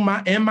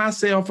in my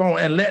cell phone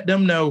and let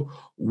them know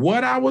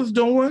what I was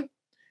doing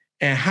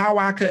and how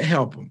I could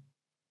help them.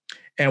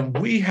 And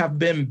we have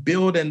been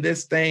building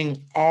this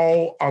thing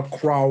all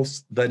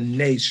across the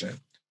nation.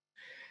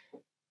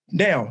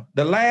 Now,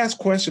 the last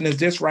question is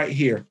this right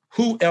here.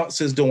 Who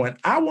else is doing?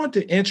 I want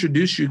to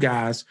introduce you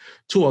guys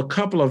to a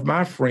couple of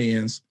my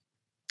friends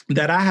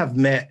that I have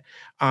met,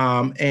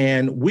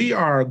 and we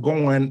are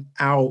going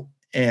out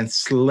and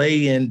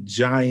slaying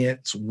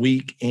giants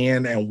week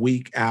in and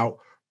week out,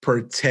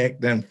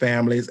 protecting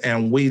families,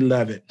 and we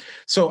love it.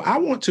 So I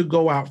want to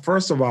go out,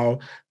 first of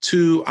all,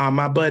 to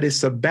my buddy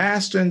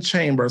Sebastian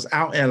Chambers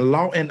out in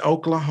Lawton,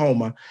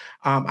 Oklahoma.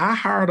 I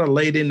hired a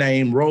lady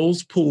named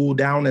Rose Poole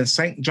down in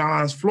St.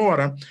 John's,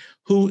 Florida,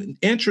 who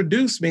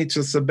introduced me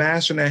to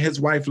Sebastian and his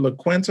wife,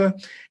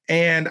 LaQuinta.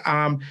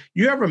 And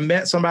you ever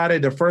met somebody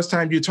the first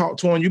time you talked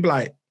to him, you be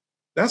like,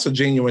 that's a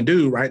genuine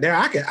dude right there.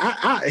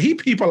 He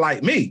people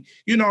like me.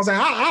 You know what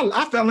I'm saying?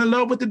 I fell in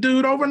love with the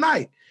dude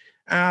overnight.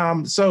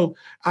 So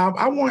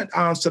I want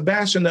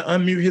Sebastian to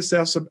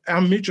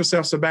unmute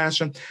yourself,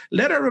 Sebastian.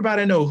 Let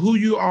everybody know who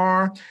you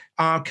are,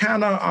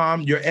 kind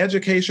of your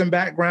education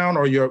background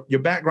or your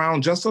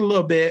background just a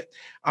little bit,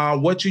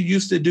 what you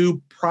used to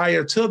do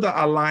prior to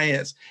the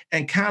Alliance,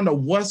 and kind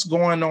of what's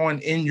going on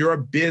in your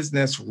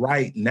business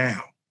right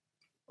now.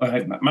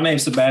 My name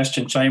is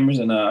Sebastian Chambers,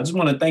 and I just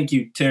want to thank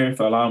you, Terry,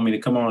 for allowing me to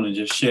come on and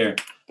just share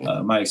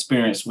my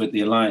experience with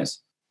the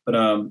Alliance.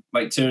 But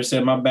like Terry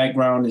said, my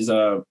background is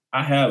I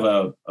have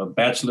a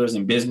bachelor's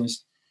in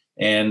business,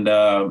 and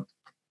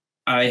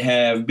I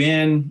have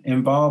been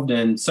involved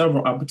in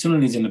several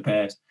opportunities in the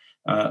past.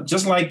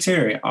 Just like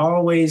Terry, I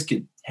always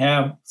could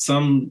have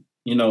some,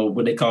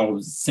 what they call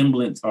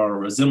semblance or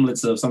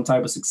resemblance of some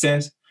type of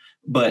success,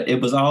 but it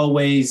was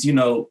always,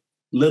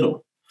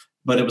 little.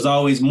 But it was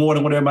always more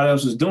than what everybody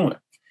else was doing.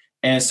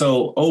 And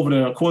so over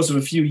the course of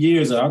a few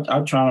years,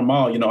 I tried them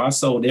all. I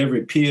sold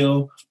every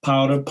pill,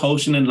 powder,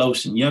 potion, and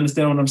lotion. You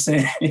understand what I'm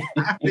saying?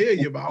 I feel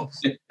you, boss.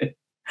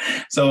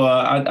 So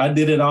I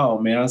did it all,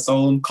 man. I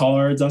sold them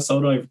cards. I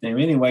sold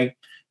everything. Anyway,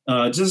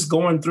 just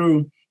going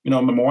through,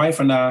 my wife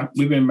and I,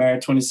 we've been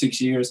married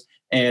 26 years,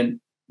 and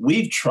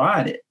we've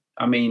tried it.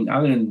 I mean,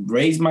 I didn't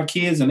raise my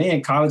kids, and they're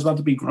in college, about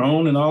to be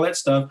grown and all that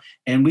stuff.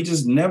 And we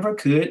just never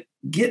could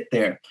get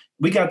there.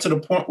 We got to the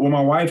point where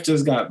my wife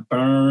just got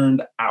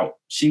burned out.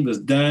 She was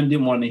done,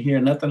 didn't want to hear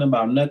nothing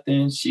about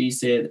nothing. She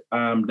said,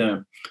 I'm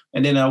done.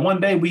 And then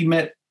one day we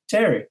met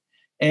Terry.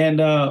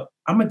 And I'm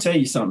going to tell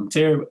you something,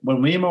 Terry,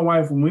 when me and my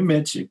wife, when we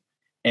met you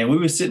and we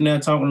were sitting there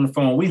talking on the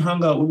phone, we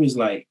hung up, we was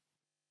like,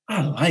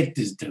 I like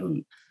this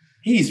dude.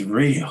 He's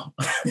real.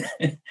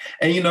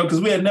 And, because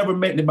we had never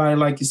met anybody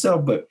like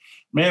yourself, but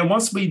man,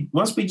 once we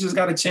just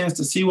got a chance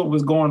to see what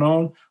was going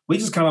on, we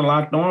just kind of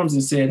locked arms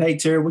and said, hey,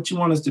 Terry, what you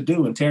want us to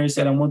do? And Terry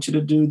said, I want you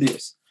to do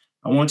this.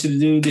 I want you to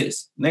do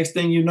this. Next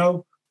thing you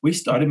know, we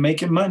started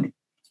making money.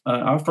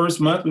 Our first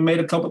month, we made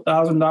a couple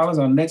 $1,000s.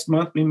 Our next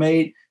month, we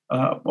made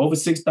over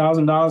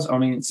 $6,000. I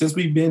mean, since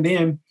we've been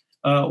in,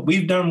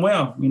 we've done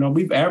well.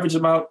 We've averaged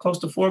about close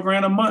to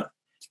 $4,000 a month,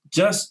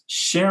 just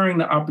sharing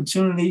the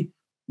opportunity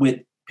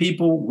with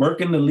people,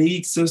 working the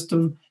lead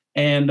system,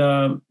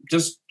 and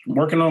just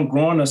working on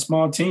growing a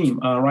small team.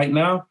 Right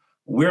now,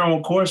 we're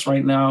on course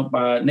right now.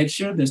 By next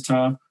year, this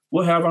time,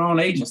 we'll have our own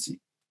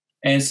agency.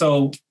 And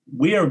so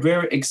we are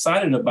very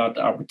excited about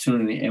the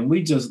opportunity, and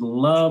we just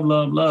love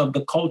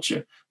the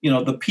culture,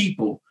 the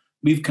people.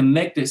 We've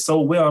connected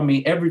so well. I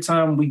mean, every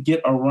time we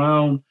get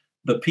around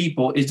the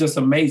people, it's just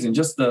amazing.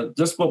 Just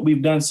what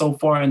we've done so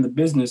far in the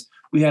business.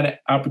 We had an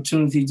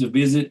opportunity to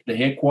visit the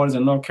headquarters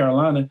in North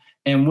Carolina,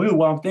 and we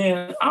walked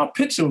in, our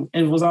picture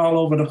and was all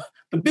over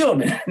the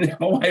building.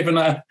 My wife and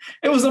I,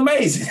 it was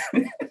amazing.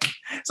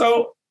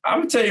 So I'm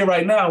gonna tell you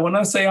right now, when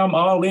I say I'm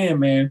all in,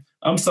 man,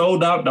 I'm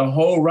sold out the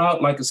whole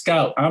route like a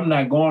scout. I'm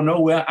not going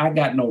nowhere. I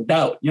got no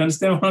doubt. You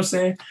understand what I'm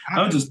saying?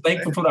 I'm just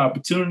thankful for the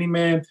opportunity,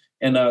 man.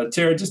 And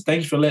Terry, just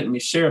thanks for letting me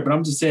share. But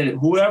I'm just saying,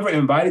 whoever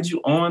invited you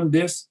on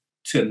this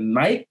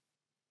tonight,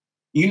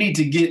 you need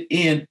to get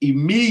in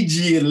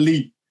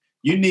immediately.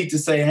 You need to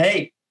say,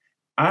 hey,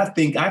 I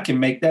think I can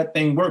make that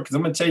thing work. Because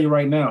I'm going to tell you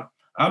right now,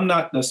 I'm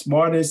not the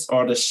smartest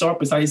or the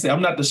sharpest,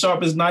 I'm not the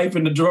sharpest knife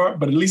in the drawer,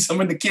 but at least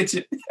I'm in the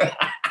kitchen.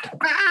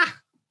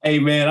 Hey,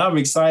 man, I'm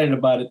excited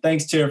about it.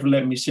 Thanks, Terry, for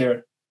letting me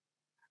share.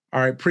 All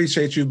right,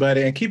 appreciate you,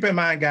 buddy. And keep in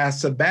mind, guys,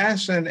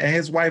 Sebastian and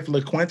his wife,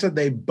 LaQuinta,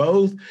 they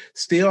both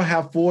still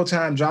have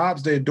full-time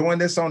jobs. They're doing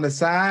this on the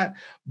side.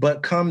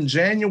 But come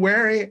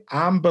January,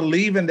 I'm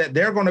believing that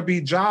they're going to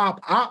be job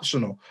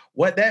optional.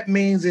 What that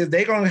means is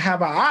they're going to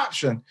have an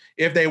option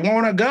if they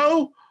want to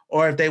go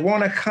or if they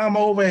want to come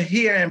over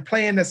here and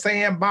play in the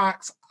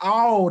sandbox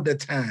all the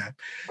time.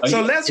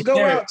 So let's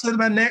go out to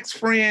my next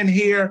friend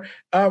here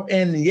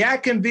in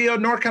Yadkinville,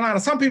 North Carolina.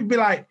 Some people be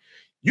like,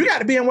 you got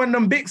to be in one of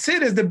them big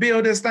cities to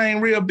build this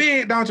thing real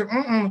big, don't you?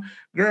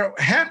 Girl,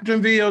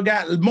 Hamptonville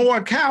got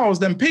more cows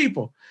than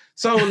people.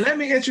 So let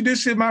me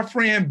introduce you to my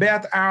friend,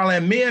 Beth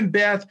Ireland. Me and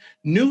Beth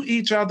knew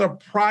each other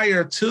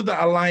prior to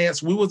the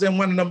Alliance. We was in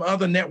one of them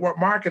other network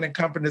marketing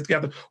companies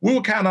together. We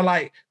were kind of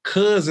like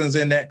cousins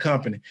in that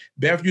company.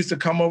 Beth used to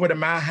come over to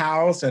my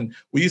house, and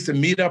we used to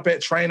meet up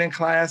at training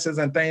classes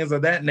and things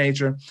of that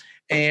nature.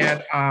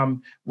 And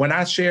when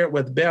I shared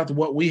with Beth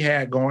what we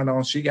had going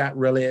on, she got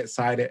really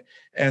excited.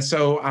 And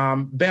so,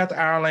 Beth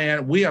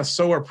Ireland, we are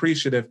so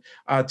appreciative.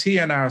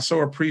 Tia and I are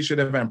so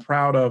appreciative and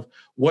proud of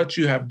what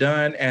you have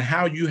done and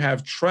how you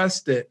have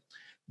trusted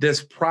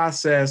this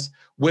process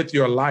with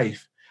your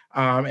life.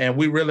 And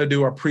we really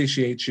do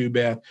appreciate you,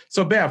 Beth.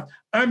 So, Beth,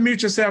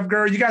 unmute yourself,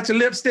 girl. You got your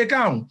lipstick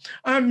on.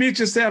 Unmute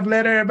yourself.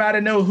 Let everybody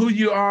know who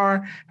you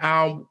are,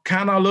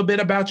 kind of a little bit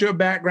about your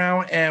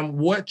background and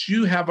what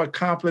you have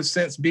accomplished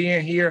since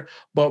being here.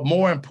 But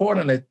more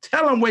importantly,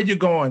 tell them where you're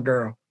going,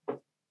 girl.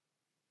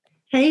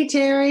 Hey,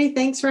 Terry.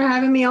 Thanks for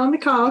having me on the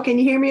call. Can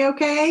you hear me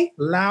okay?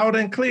 Loud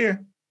and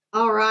clear.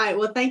 All right.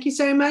 Well, thank you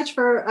so much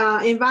for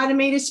inviting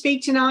me to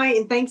speak tonight.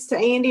 And thanks to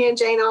Andy and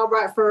Jane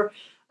Albright for,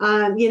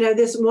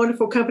 this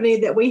wonderful company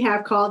that we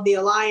have called The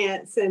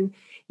Alliance. And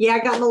yeah, I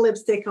got my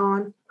lipstick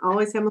on. I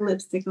always have my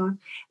lipstick on.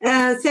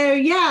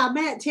 I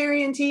met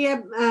Terry and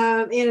Tia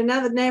in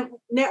another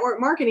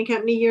network marketing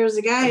company years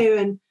ago.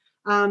 And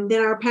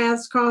then our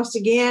paths crossed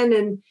again.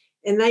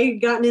 And they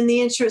had gotten in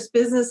the insurance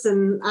business,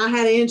 and I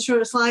had an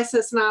insurance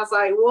license, and I was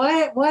like,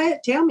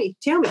 what? Tell me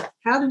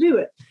how to do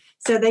it.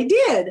 So they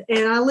did.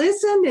 And I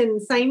listened, and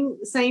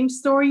same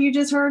story you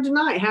just heard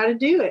tonight, how to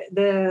do it,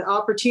 the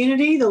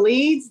opportunity, the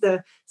leads,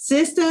 the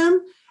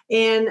system.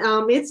 And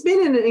it's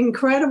been an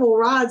incredible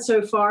ride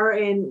so far,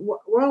 and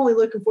we're only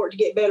looking for it to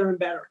get better and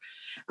better.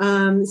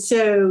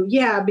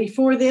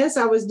 Before this,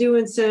 I was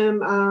doing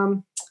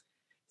some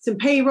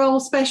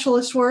payroll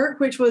specialist work,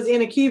 which was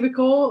in a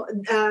cubicle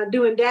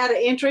doing data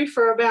entry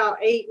for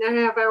about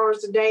 8.5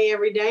 hours a day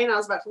every day. And I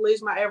was about to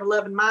lose my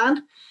ever-loving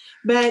mind,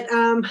 but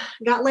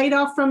got laid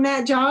off from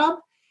that job.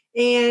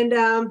 And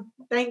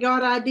thank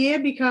God I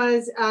did,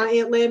 because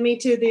it led me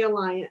to the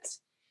Alliance.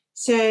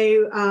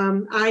 So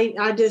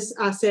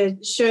I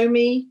said, show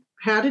me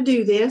how to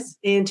do this.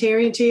 And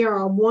Terry and Tia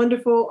are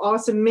wonderful,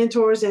 awesome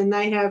mentors, and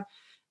they have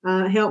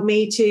helped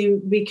me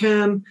to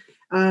become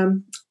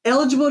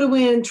eligible to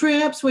win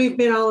trips. We've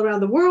been all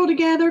around the world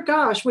together.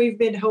 Gosh, we've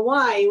been to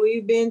Hawaii.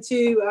 We've been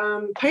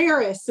to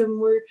Paris, and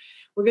we're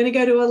going to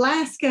go to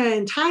Alaska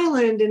and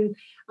Thailand. And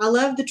I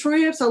love the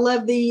trips. I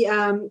love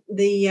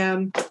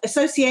the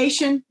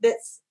association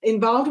that's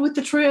involved with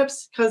the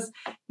trips, because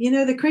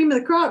the cream of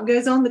the crop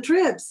goes on the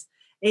trips,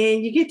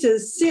 and you get to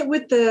sit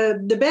with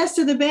the best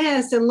of the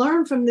best and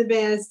learn from the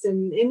best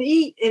and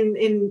eat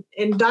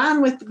and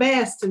dine with the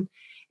best. And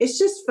it's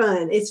just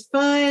fun. It's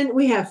fun.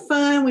 We have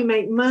fun. We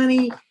make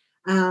money.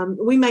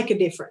 We make a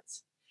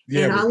difference.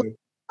 Yeah, and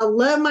I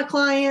love my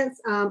clients.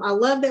 I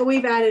love that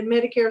we've added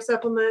Medicare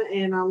supplement,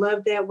 and I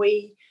love that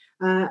we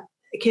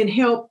can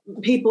help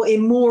people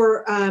in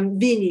more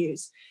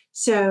venues.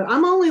 So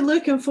I'm only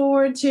looking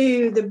forward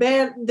to the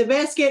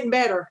best getting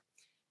better.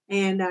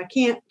 And I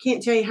can't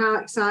tell you how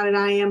excited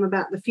I am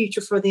about the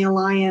future for the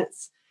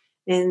Alliance.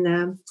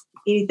 And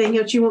anything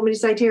else you want me to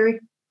say,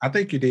 Terry? I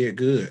think you did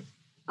good.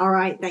 All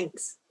right.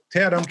 Thanks.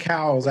 Tell them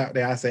cows out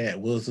there I said,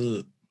 what's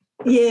up?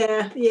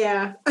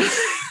 Yeah.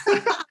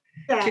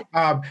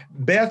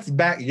 Beth's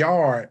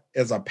backyard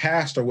is a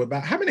pasture with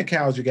how many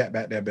cows you got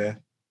back there, Beth?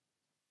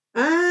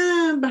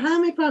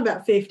 Behind me, probably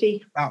about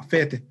 50. About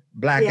 50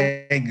 Black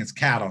Angus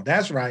cattle.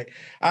 That's right.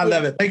 I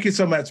love it. Thank you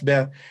so much,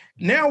 Beth.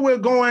 Now we're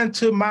going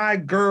to my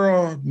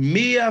girl,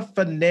 Mia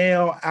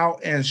Fennell,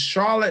 out in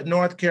Charlotte,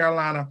 North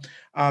Carolina.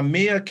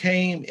 Mia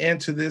came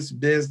into this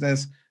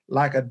business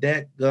like a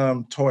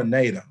dadgum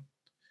tornado.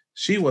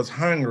 She was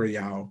hungry,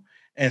 y'all.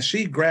 And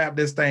she grabbed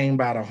this thing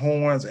by the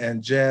horns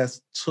and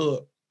just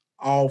took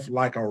off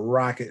like a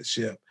rocket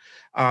ship.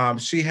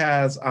 She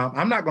has,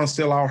 I'm not going to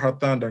steal all her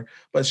thunder,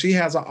 but she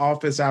has an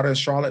office out in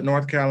Charlotte,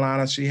 North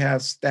Carolina. She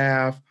has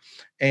staff,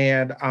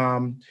 and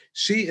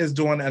she is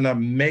doing an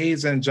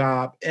amazing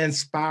job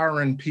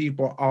inspiring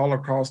people all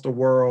across the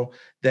world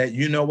that,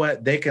 you know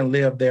what, they can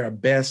live their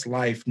best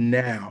life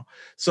now.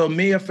 So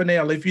Mia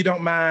Fennell, if you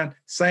don't mind,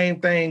 same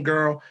thing,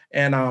 girl,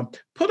 and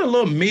put a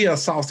little Mia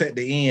sauce at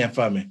the end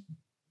for me.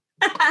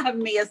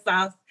 Mia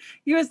sauce.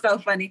 You're so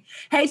funny.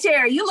 Hey,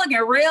 Terry, you looking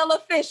real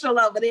official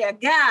over there.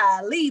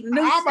 Golly, the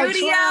new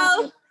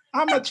studio.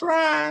 I'm a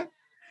try.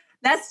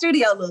 That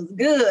studio looks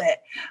good.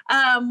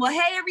 Well,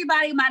 hey,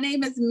 everybody. My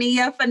name is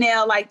Mia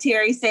Fennell, like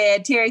Terry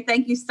said. Terry,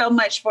 thank you so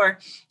much for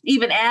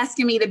even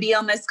asking me to be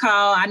on this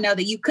call. I know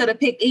that you could have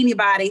picked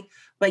anybody,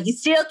 but you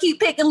still keep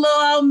picking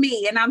little old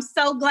me. And I'm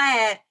so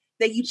glad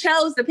that you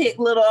chose to pick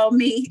little old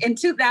me. In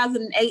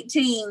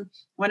 2018,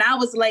 when I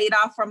was laid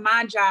off from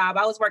my job,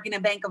 I was working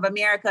at Bank of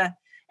America,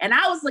 And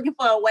I was looking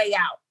for a way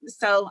out.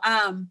 So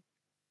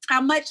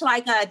I'm much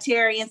like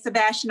Terry and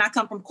Sebastian. I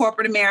come from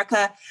corporate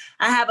America.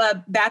 I have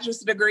a bachelor's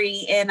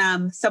degree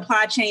in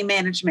supply chain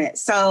management.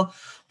 So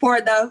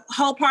for the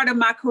whole part of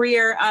my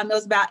career, it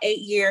was about 8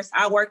 years.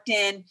 I worked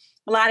in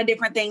a lot of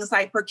different things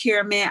like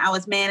procurement. I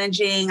was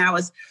managing.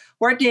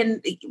 Worked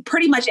in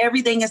pretty much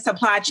everything in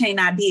supply chain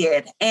I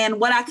did.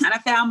 And what I kind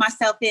of found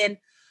myself in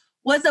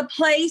was a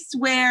place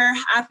where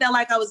I felt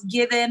like I was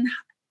given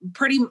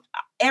pretty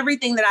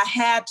everything that I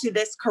had to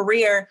this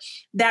career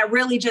that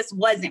really just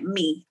wasn't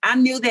me. I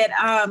knew that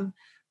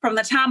from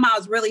the time I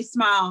was really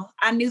small,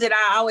 I knew that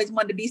I always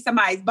wanted to be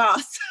somebody's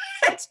boss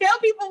and tell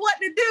people what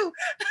to do.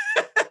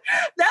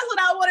 That's what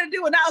I wanted to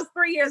do when I was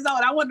 3 years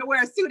old. I wanted to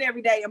wear a suit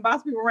every day and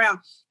boss people around.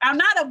 I'm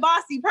not a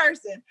bossy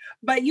person,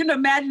 but you can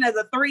imagine as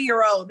a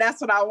 3-year-old,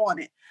 that's what I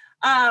wanted.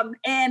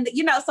 And,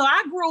 so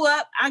I grew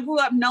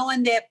up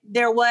knowing that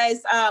there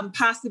was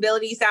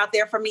possibilities out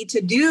there for me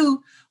to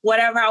do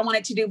whatever I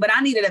wanted to do, but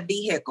I needed a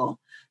vehicle.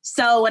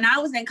 So when I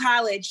was in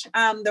college,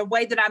 the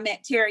way that I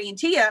met Terry and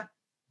Tia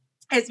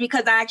is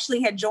because I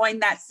actually had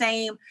joined that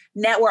same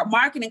network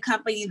marketing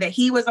company that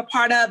he was a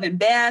part of, and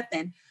Beth.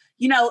 And,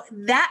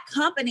 that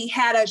company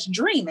had us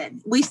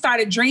dreaming. We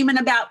started dreaming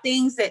about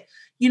things that,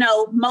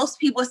 most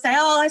people say,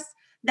 oh,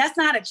 that's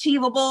not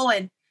achievable.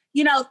 And,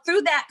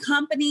 through that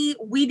company,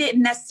 we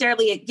didn't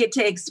necessarily get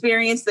to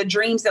experience the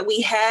dreams that we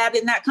had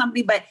in that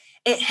company, but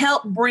it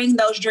helped bring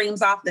those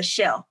dreams off the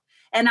shelf.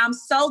 And I'm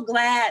so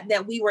glad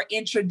that we were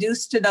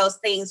introduced to those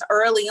things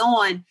early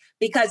on,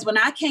 because when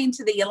I came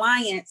to the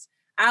Alliance,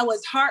 I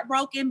was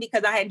heartbroken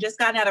because I had just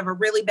gotten out of a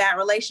really bad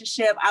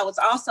relationship. I was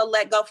also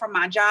let go from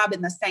my job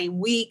in the same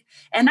week.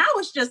 And I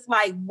was just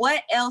like,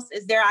 what else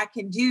is there I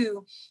can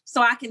do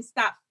so I can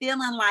stop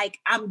feeling like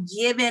I'm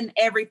giving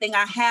everything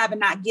I have and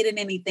not getting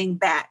anything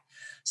back?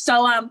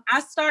 So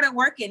I started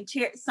working.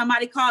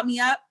 Somebody called me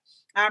up.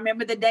 I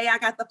remember the day I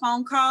got the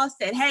phone call,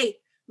 said, hey,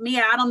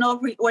 Mia, I don't know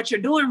what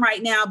you're doing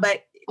right now,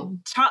 but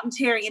talking to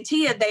Terry and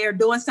Tia, they are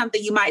doing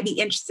something you might be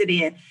interested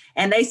in.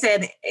 And they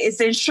said,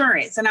 it's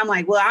insurance. And I'm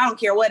like, well, I don't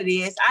care what it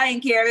is. I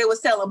didn't care if it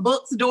was selling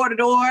books door to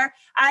door.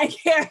 I didn't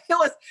care if it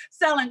was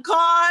selling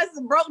cars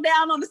and broke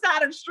down on the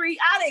side of the street.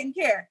 I didn't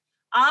care.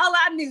 All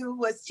I knew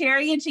was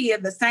Terry and Tia,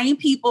 the same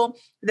people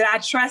that I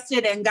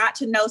trusted and got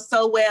to know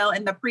so well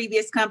in the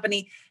previous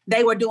company,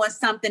 they were doing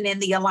something in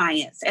the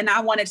Alliance, and I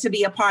wanted to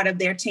be a part of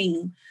their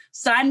team.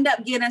 So I ended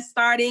up getting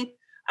started,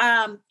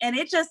 and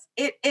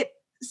it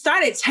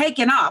started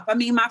taking off. I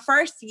mean, my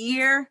first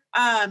year,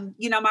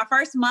 my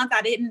first month,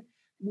 I didn't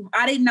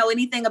know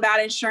anything about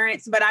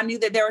insurance, but I knew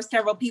that there were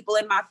several people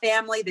in my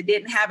family that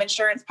didn't have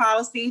insurance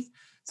policies.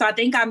 So I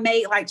think I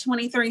made like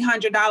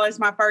 $2,300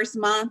 my first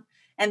month.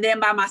 And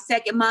then by my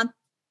second month,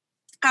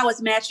 I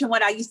was matching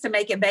what I used to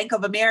make at Bank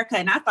of America.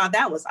 And I thought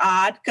that was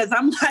odd because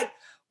I'm like,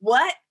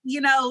 what?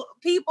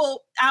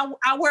 People,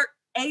 I work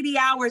 80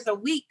 hours a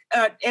week,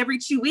 every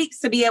 2 weeks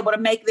to be able to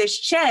make this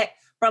check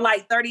for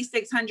like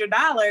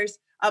 $3,600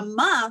 a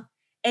month.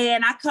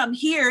 And I come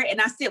here and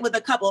I sit with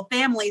a couple of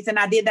families, and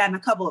I did that in a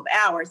couple of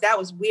hours. That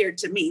was weird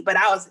to me, but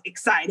I was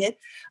excited.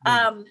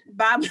 By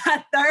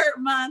my third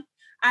month,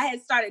 I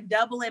had started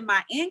doubling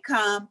my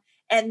income.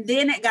 And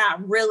then it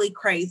got really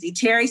crazy.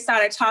 Terry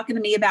started talking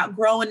to me about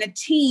growing a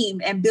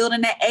team and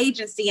building an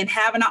agency and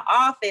having an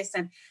office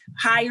and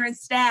hiring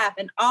staff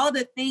and all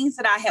the things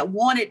that I had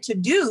wanted to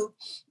do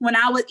when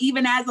I was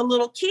even as a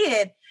little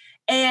kid.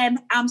 And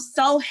I'm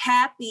so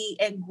happy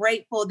and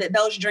grateful that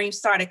those dreams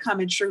started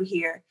coming true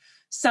here.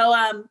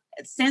 So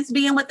since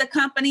being with the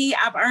company,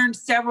 I've earned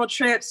several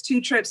trips,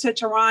 2 trips to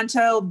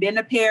Toronto, been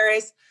to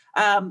Paris,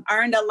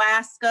 earned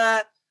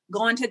Alaska,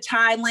 going to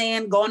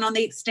Thailand, going on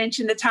the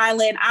extension to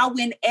Thailand. I'll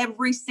win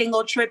every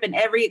single trip and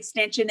every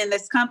extension in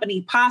this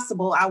company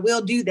possible. I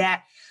will do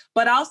that.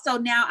 But also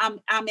now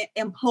I'm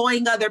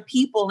employing other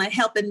people and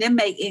helping them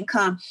make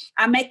income.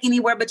 I make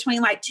anywhere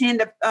between like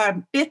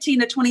 $15,000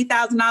 to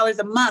 $20,000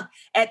 a month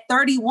at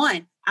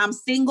 31. I'm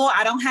single.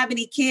 I don't have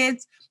any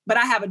kids, but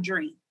I have a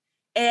dream.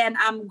 And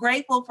I'm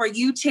grateful for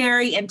you,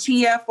 Terry and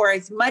Tia, for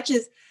as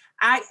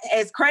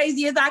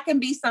crazy as I can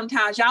be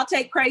sometimes. Y'all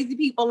take crazy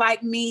people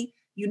like me.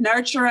 You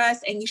nurture us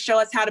and you show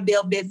us how to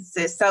build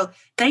businesses. So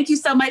thank you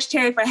so much,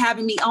 Terry, for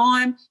having me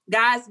on.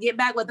 Guys, get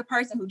back with the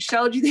person who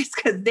showed you this,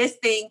 because this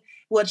thing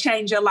will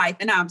change your life.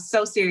 And I'm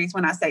so serious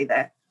when I say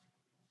that.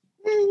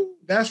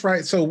 That's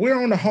right. So we're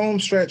on the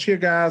home stretch here,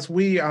 guys.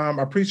 We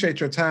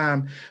appreciate your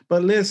time.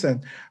 But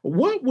listen,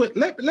 let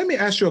me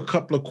ask you a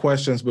couple of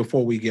questions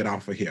before we get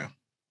off of here.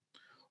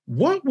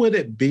 What would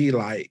it be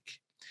like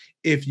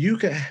if you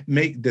could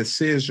make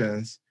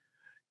decisions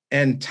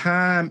and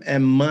time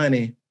and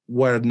money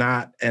were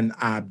not an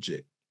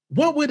object?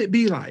 What would it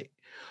be like?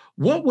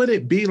 What would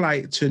it be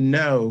like to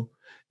know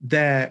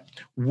that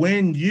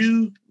when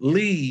you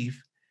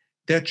leave,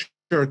 that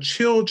your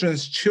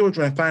children's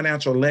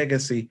financial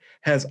legacy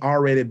has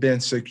already been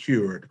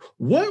secured?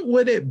 What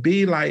would it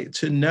be like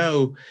to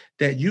know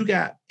that you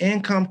got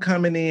income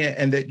coming in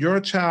and that your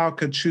child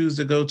could choose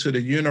to go to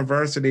the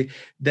university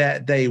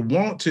that they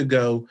want to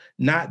go,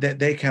 not that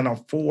they can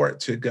afford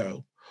to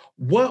go?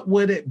 what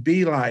would it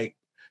be like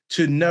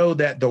to know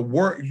that the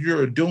work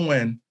you're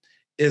doing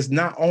is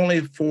not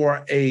only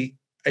for a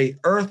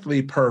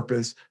earthly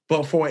purpose,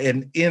 but for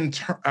an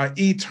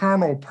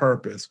eternal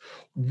purpose?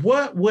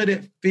 What would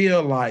it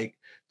feel like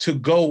to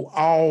go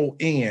all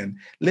in?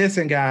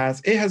 Listen,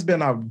 guys, it has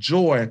been a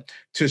joy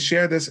to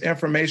share this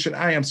information.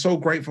 I am so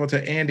grateful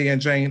to Andy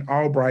and Jane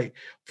Albright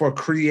for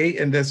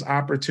creating this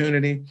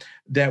opportunity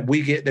that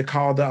we get to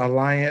call the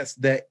Alliance,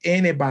 that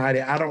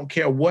anybody, I don't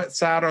care what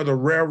side of the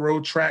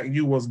railroad track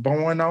you was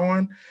born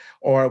on,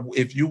 or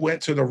if you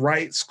went to the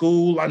right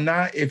school or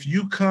not, if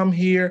you come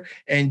here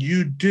and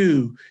you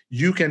do,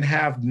 you can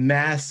have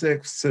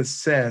massive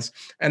success.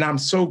 And I'm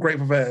so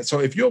grateful for that. So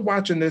if you're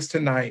watching this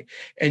tonight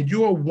and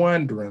you're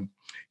wondering,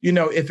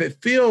 if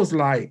it feels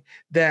like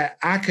that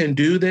I can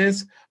do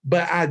this,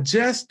 but I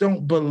just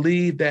don't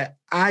believe that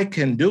I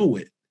can do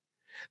it,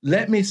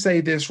 let me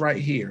say this right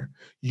here.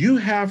 You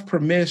have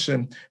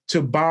permission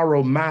to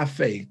borrow my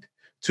faith,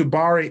 to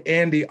borrow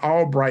Andy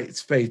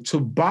Albright's faith, to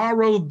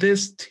borrow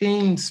this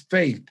team's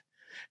faith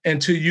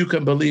until you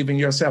can believe in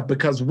yourself,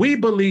 because we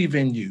believe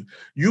in you.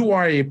 You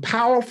are a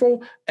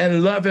powerful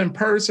and loving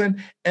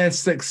person, and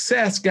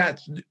success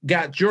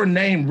got your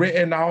name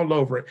written all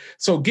over it.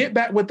 So get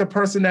back with the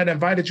person that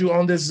invited you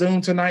on this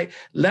Zoom tonight.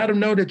 Let them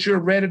know that you're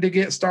ready to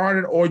get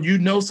started, or you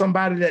know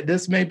somebody that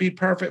this may be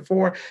perfect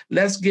for.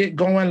 Let's get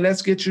going.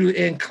 Let's get you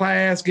in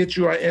class, get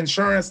you an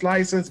insurance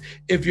license.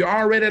 If you're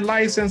already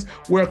licensed,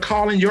 we're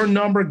calling your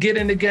number. Get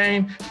in the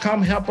game.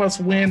 Come help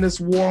us win this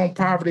war on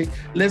poverty.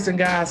 Listen,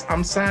 guys,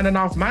 I'm signing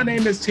off. My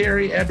name is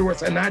Terry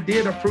Edwards, and I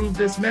did approve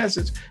this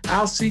message.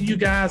 I'll see you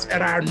guys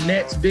at our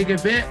next big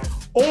event,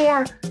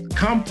 or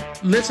come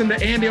listen to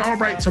Andy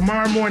Albright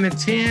tomorrow morning,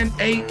 10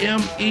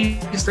 a.m.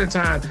 Eastern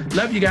time.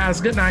 Love you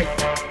guys. Good night.